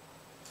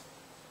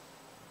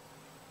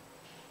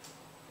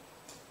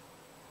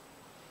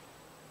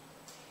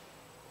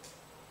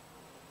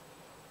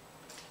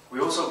 We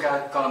also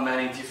got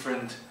many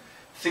different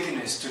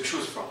thickness to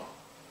choose from.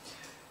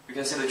 You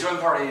can see the joint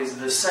part is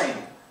the same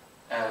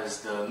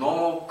as the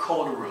normal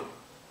cold room,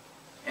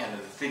 and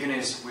the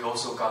thickness we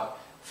also got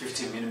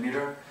 50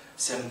 millimeter,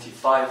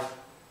 75,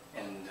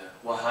 and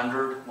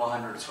 100,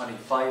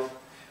 125,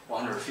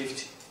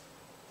 150.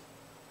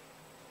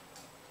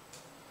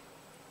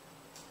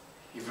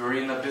 If you're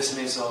in the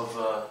business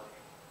of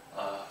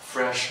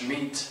fresh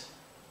meat,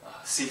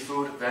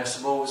 seafood,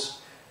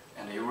 vegetables,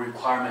 and you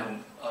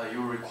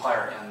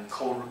require and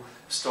cold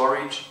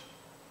storage,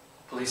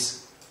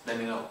 please let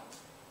me know.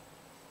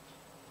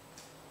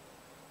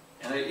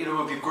 And it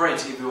will be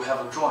great if you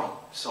have a drawing,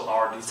 so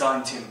our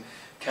design team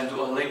can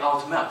do a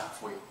layout map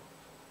for you.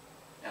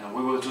 and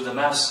we will do the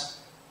maths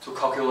to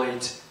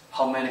calculate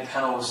how many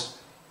panels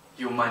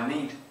you might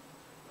need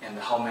and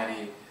how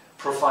many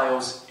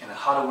profiles and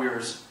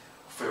hardwares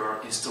for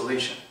your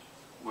installation.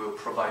 We'll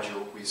provide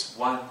you with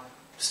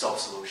one-stop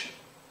solution.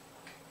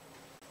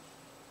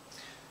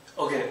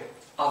 Okay,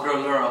 after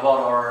learning about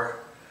our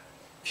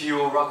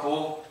PU rock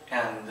wool,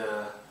 and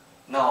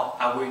now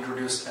I will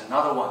introduce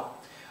another one,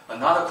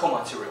 another core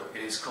material.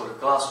 It is called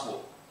glass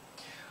wool.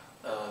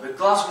 The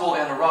glass wool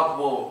and the rock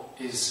wool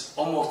is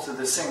almost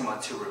the same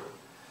material,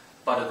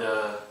 but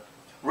the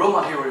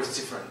raw material is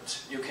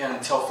different. You can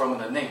tell from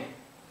the name.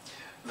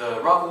 The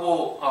rock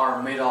wool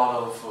are made out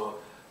of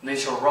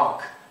natural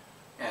rock,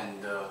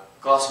 and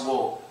glass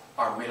wool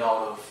are made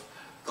out of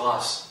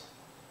glass.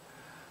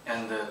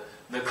 And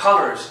the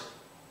colors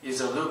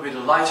is a little bit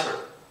lighter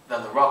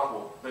than the rock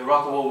wool. The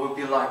rock wool will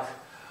be like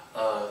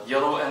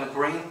yellow and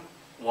green,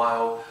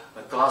 while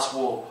the glass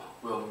wool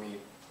will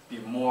be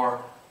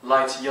more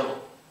light yellow.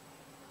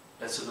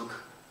 Let's look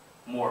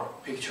more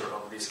picture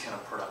of this kind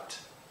of product.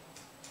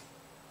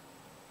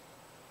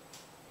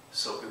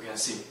 So you can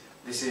see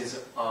this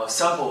is a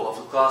sample of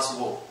the glass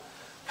wool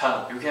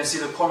panel. You can see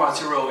the core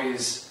material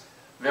is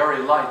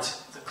very light.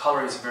 The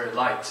color is very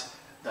light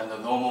than the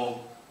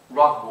normal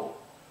rock wool.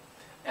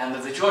 And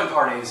the joint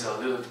part is a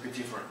little bit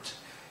different.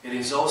 It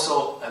is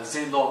also a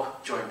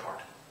Z-lock joint part.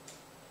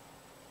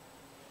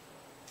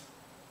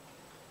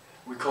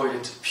 We call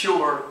it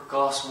pure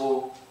glass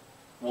wool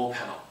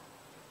panel.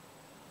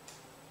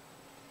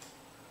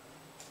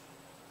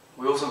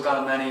 We also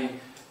got many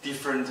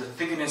different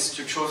thickness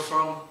to choose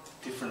from,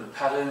 different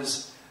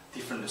patterns,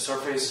 different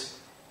surface,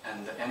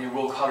 and any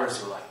raw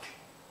colors you like.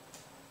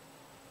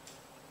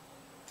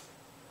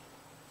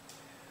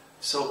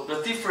 So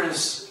the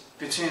difference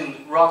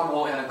between rock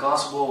wool and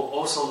glass wool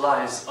also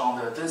lies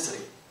on the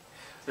density.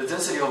 The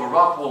density of a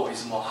rock wool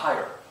is more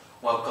higher,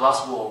 while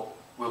glass wool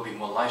will be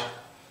more lighter.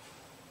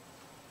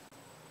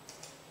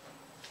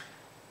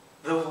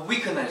 The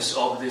weakness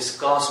of this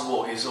glass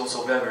wool is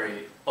also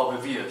very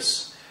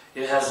obvious.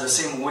 It has the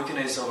same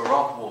weakness of a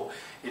rock wool.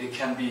 It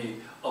can be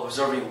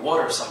absorbing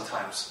water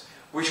sometimes,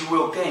 which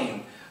will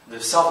gain the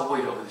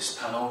self-weight of this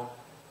panel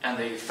and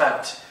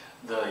affect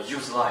the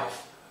use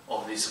life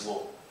of this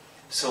wool.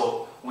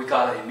 So we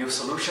got a new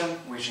solution,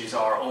 which is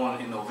our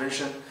own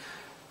innovation.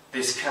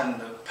 This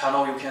kind of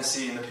panel you can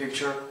see in the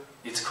picture,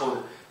 it's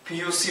called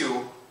PU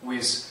seal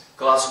with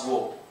glass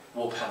wool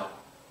panel.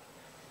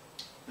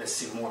 Let's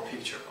see more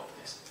picture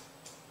of this.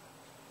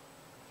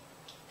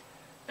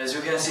 As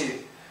you can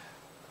see,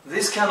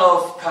 this kind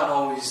of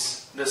panel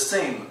is the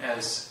same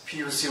as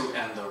PU seal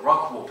and the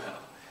rock wool panel.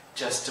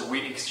 Just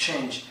we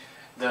exchange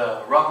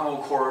the rock wool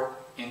core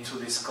into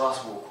this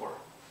glass wool core.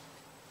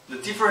 The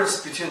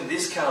difference between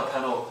this kind of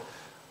panel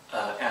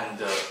and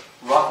the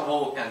rock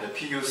wool and the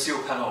PU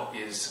seal panel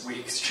is we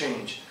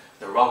exchange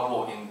the rock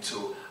wool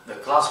into the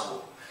glass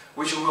wool,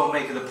 which will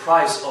make the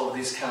price of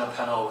these kind of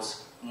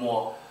panels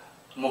more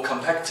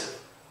competitive,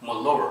 more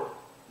lower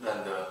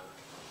than the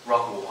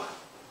rock wool one.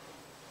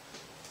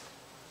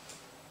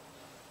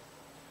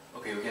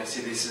 Okay, you can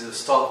see this is a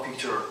stock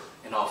picture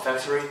in our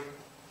factory,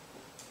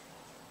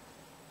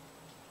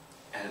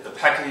 and the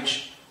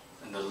package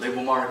and the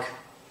label mark.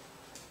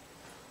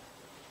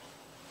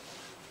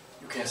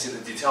 You can see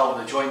the detail of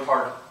the joint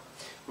part.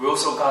 We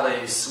also got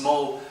a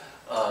small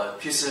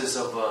pieces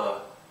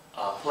of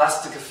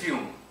plastic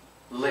film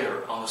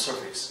layer on the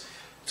surface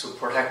to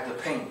protect the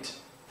paint.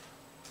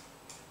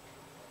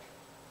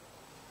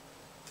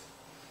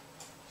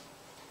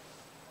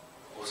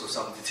 Also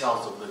some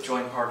details of the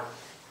joint part.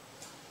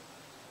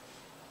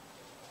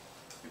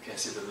 You can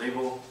see the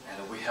label,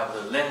 and we have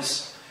the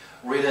length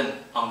written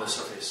on the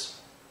surface.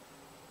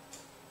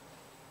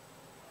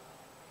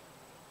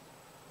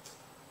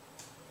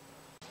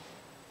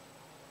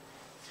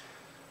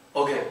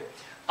 Okay,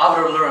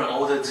 after learning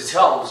all the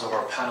details of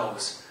our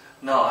panels,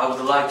 now I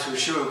would like to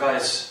show you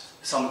guys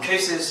some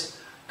cases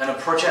and a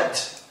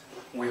project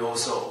we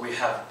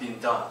have been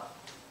done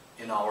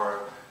in our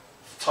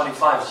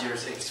 25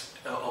 years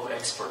of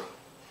expertise.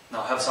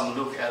 Now have some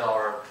look at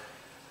our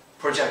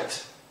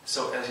project.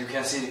 So as you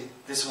can see,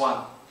 this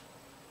one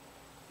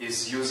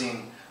is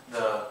using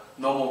the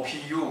normal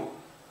PU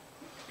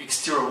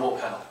exterior wall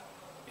panel.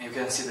 And you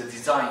can see the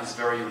design is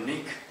very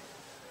unique.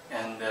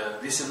 And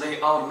this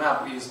layout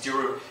map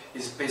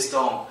is based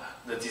on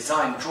the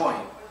design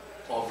drawing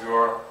of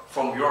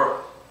from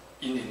your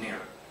engineer.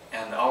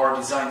 And our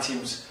design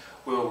teams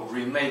will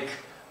remake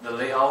the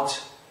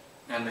layout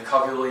and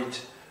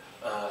calculate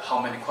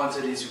how many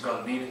quantities you're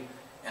going to need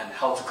and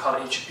how to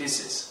cut each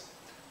pieces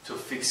to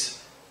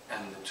fix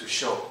and to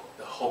show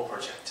the whole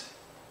project.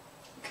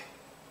 Okay.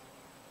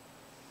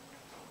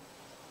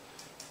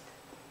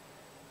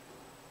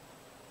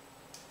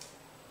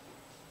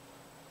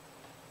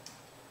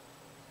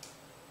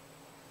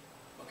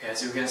 Okay,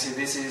 as you can see,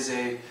 this is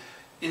a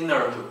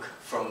inner look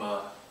from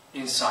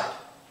inside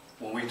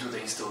when we do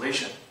the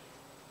installation.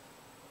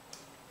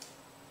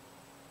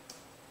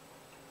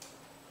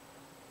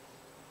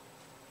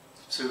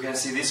 So you can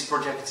see this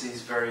project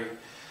is very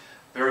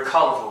very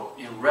colorful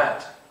in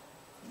red.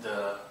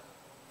 The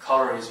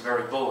color is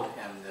very bold,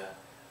 and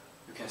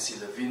you can see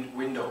the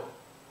window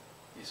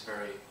is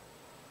very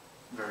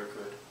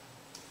good.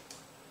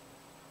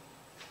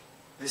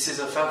 This is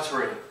a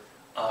factory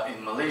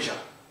in Malaysia.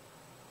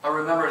 I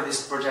remember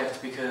this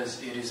project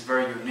because it is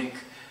very unique.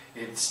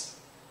 It's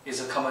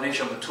a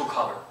combination of two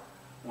colors.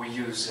 We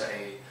use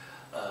a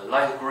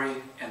light gray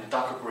and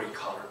darker gray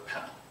color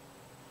panel.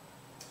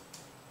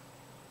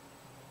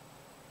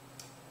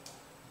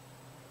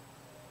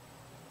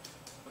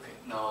 Okay,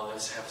 now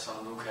let's have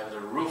some look at the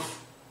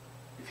roof.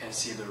 You can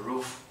see the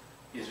roof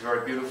is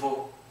very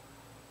beautiful.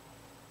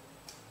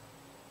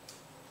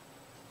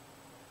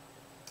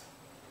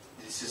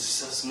 This is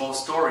a small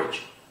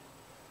storage.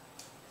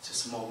 It's a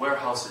small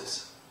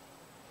warehouses.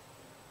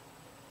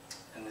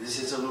 And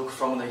this is a look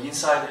from the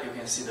inside. You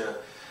can see the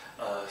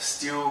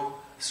steel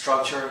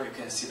structure, you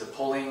can see the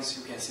pullings,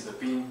 you can see the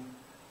beam,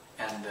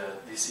 and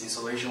this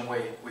installation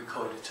way, we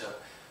call it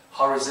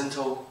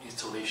horizontal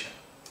installation.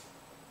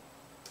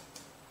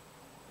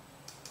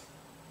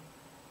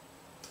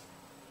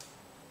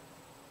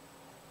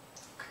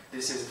 Okay,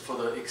 this is for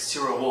the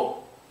exterior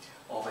wall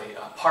of an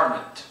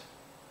apartment.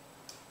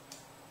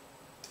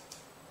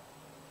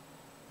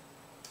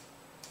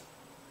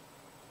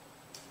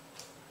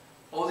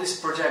 All these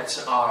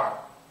projects are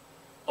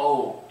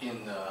all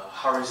in the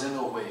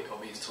horizontal way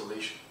of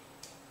installation.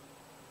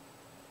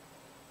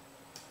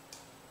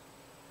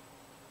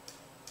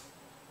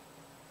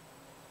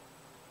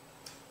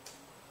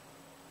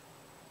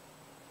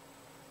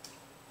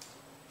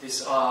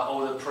 These are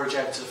all the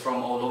projects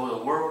from all over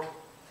the world,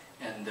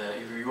 and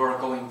if you are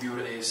going to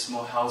build a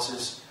small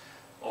houses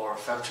or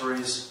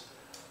factories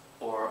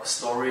or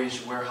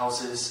storage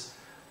warehouses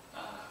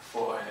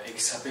for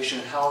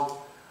exhibition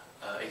hall,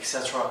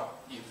 etc.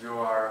 If you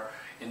are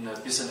in the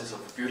business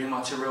of building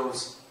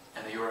materials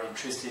and you are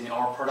interested in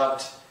our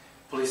product,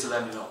 please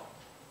let me know.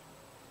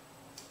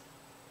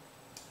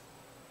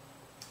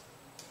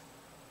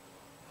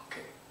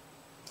 Okay.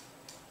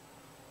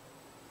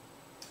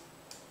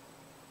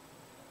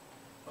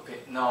 Okay,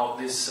 now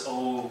this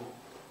all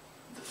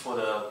for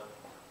the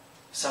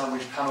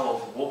sandwich panel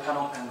of wall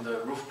panel and the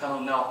roof panel.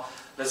 Now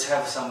let's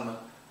have some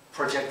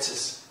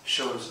projects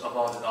shows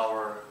about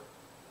our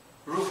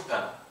roof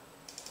panel.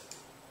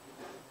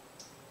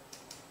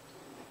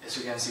 As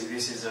you can see,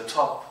 this is the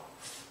top.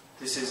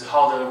 This is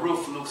how the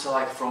roof looks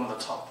like from the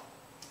top.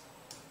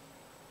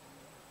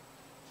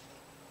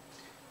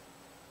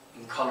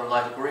 In color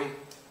light gray,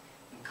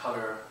 in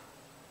color,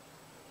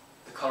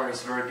 the color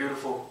is very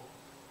beautiful.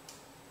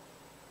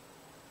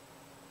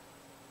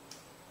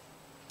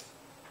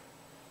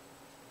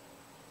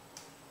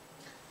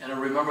 And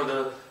remember,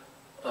 the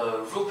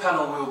roof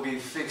panel will be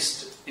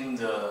fixed in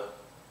the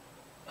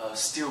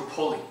steel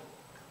pulley.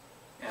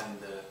 And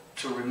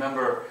to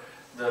remember,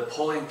 the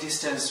pulling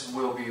distance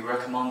will be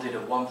recommended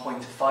at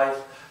 1.5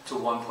 to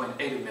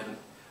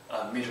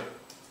 1.8 meter.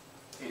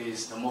 It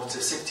is the most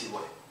safety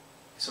way.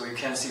 So you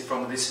can see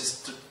from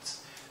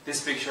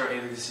this picture,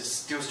 it is a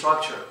steel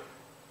structure.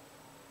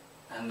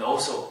 And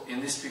also in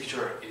this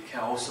picture, it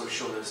can also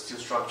show the steel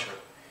structure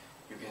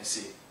you can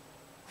see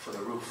for the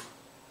roof.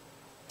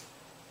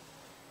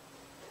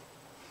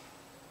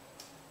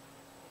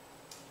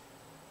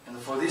 And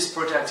for this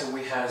project,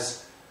 we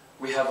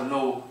have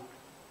no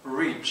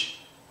ridge.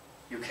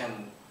 You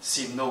can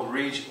see no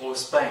ridge or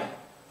span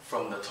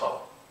from the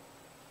top.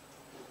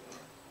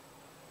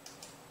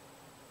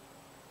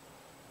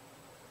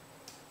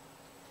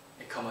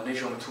 A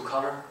combination of two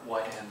colors,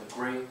 white and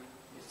gray,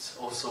 it's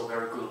also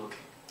very good looking.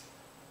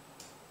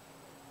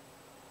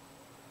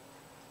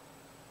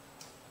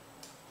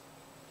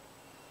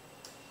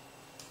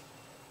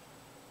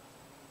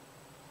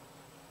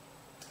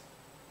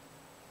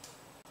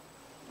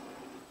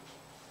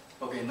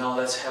 Okay, now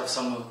let's have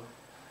some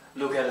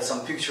look at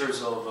some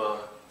pictures of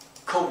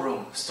cold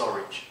room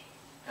storage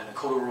and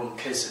cold room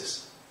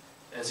cases.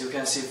 As you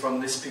can see from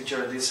this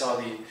picture, these are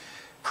the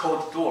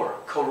cold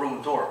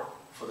room door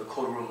for the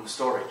cold room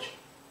storage.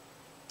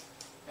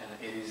 And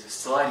it is a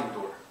sliding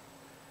door.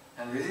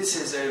 And this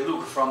is a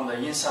look from the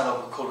inside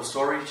of the cold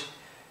storage.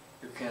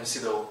 You can see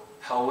the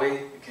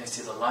hallway, you can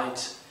see the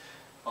light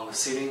on the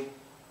ceiling,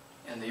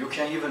 and you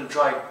can even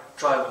drive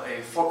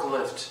a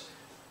forklift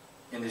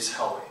in this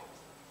hallway.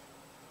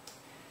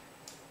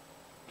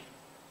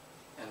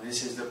 And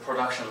this is the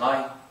production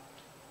line,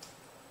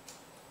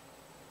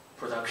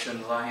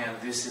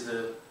 and this is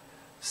the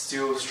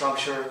steel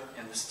structure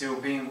and the steel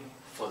beam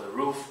for the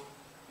roof.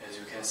 As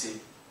you can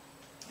see,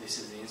 this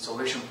is the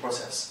installation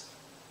process.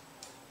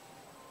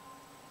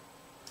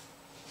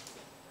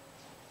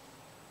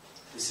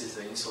 This is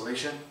the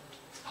installation,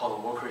 how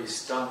the work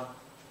is done.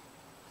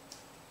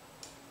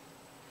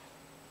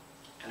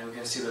 And you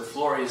can see the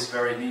floor is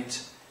very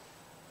neat,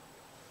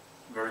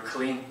 very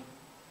clean.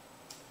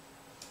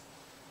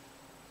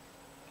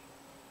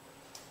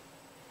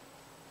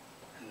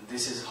 And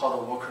this is how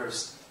the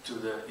workers do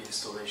the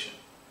installation.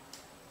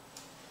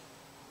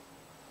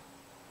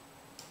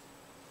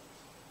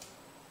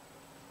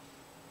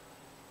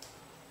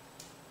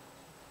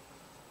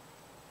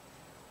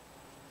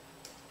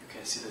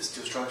 can see the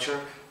steel structure.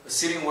 The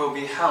ceiling will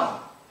be hung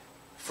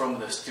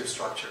from the steel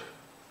structure.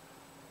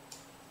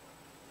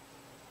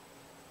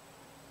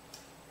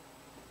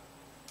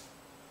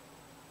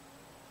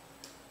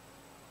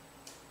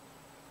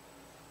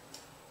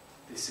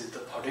 This is the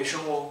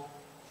partition wall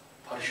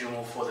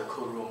for the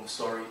cold room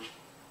storage.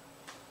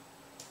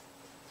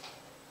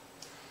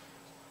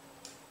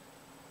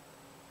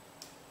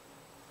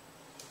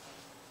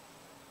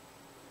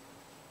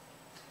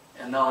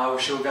 And now I will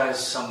show you guys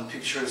some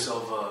pictures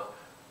of a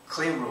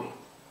clean room.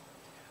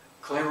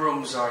 Clean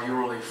rooms are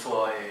usually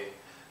for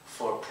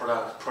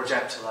a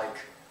project like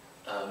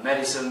a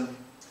medicine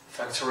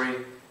factory,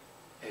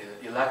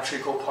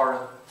 electrical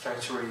part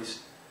factories,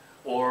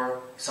 or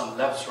some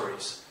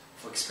laboratories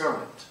for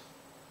experiment.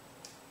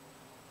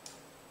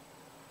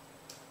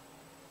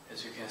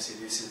 As you can see,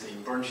 this is the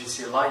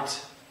emergency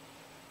light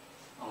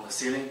on the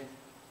ceiling.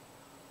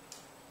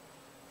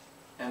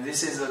 And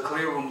this is the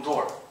clean room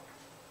door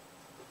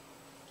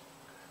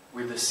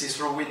with the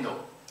see-through window.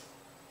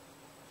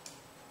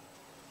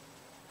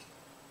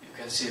 You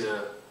can see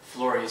the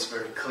floor is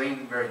very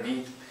clean, very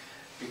neat,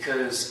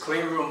 because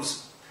clean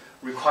rooms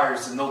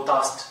requires no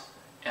dust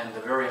and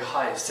very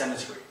high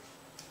sanitary.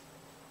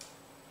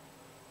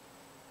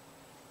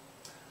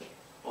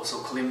 Also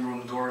clean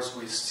room doors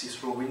with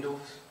see-through windows.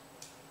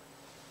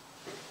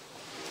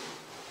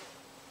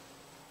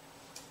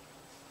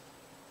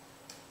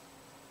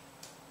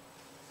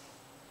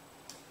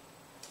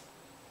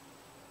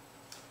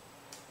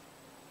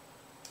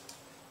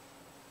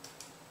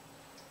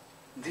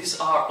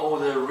 These are all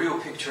the real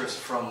pictures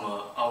from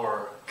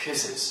our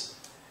cases,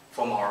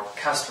 from our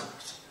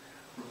customers.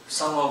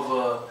 Some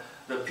of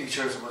the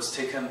pictures was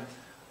taken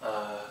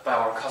by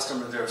our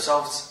customers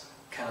themselves,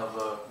 kind of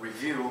a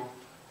review,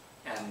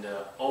 and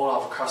all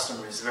our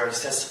customers is very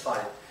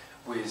satisfied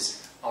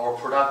with our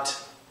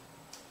product,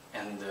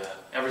 and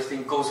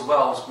everything goes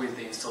well with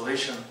the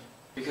installation.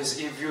 Because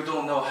if you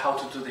don't know how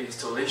to do the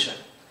installation,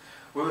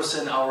 we will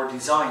send our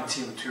design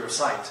team to your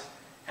site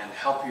and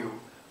help you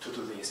to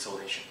do the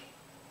installation.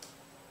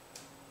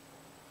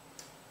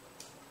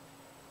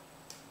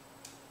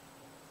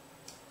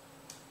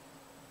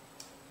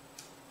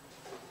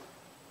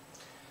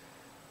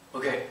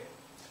 Okay,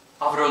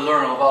 after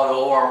learning about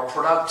all our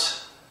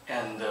product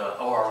and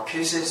all our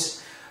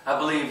cases, I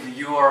believe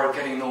you are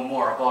getting to know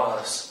more about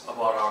us,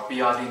 about our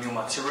BRD new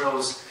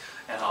materials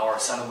and our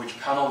sandwich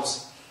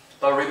panels.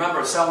 But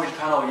remember, sandwich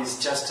panel is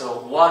just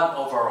one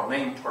of our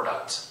main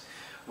products.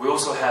 We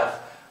also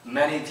have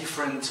many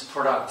different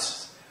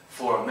products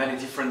for many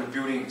different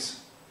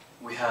buildings.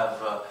 We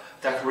have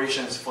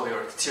decorations for the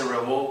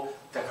exterior wall,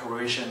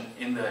 decoration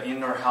in the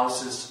inner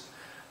houses,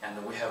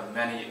 and we have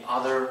many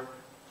other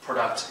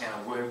products,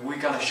 and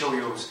we're gonna show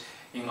you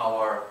in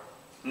our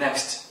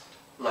next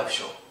live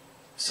show.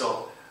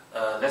 So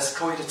let's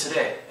call it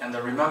today. And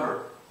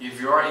remember,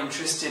 if you are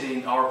interested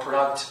in our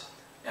product,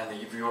 and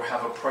if you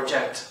have a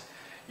project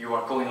you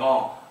are going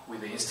on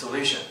with the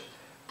installation,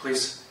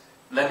 please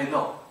let me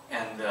know.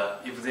 And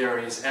if there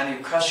is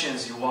any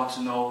questions you want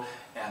to know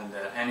and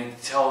any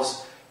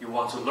details you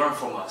want to learn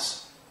from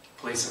us,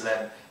 please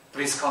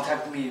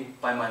contact me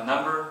by my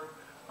number,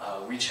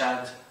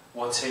 WeChat,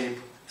 WhatsApp,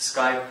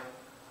 Skype,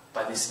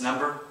 by this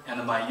number,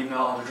 and my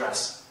email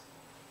address.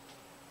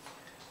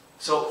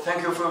 So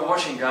thank you for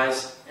watching,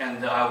 guys,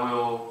 and I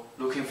will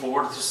looking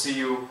forward to see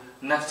you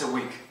next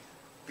week,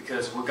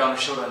 because we're gonna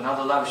show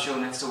another live show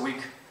next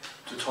week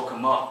to talk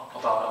more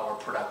about our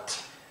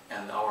product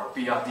and our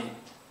BRD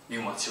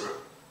new material.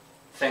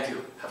 Thank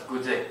you. Have a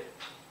good day.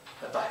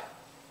 Bye-bye.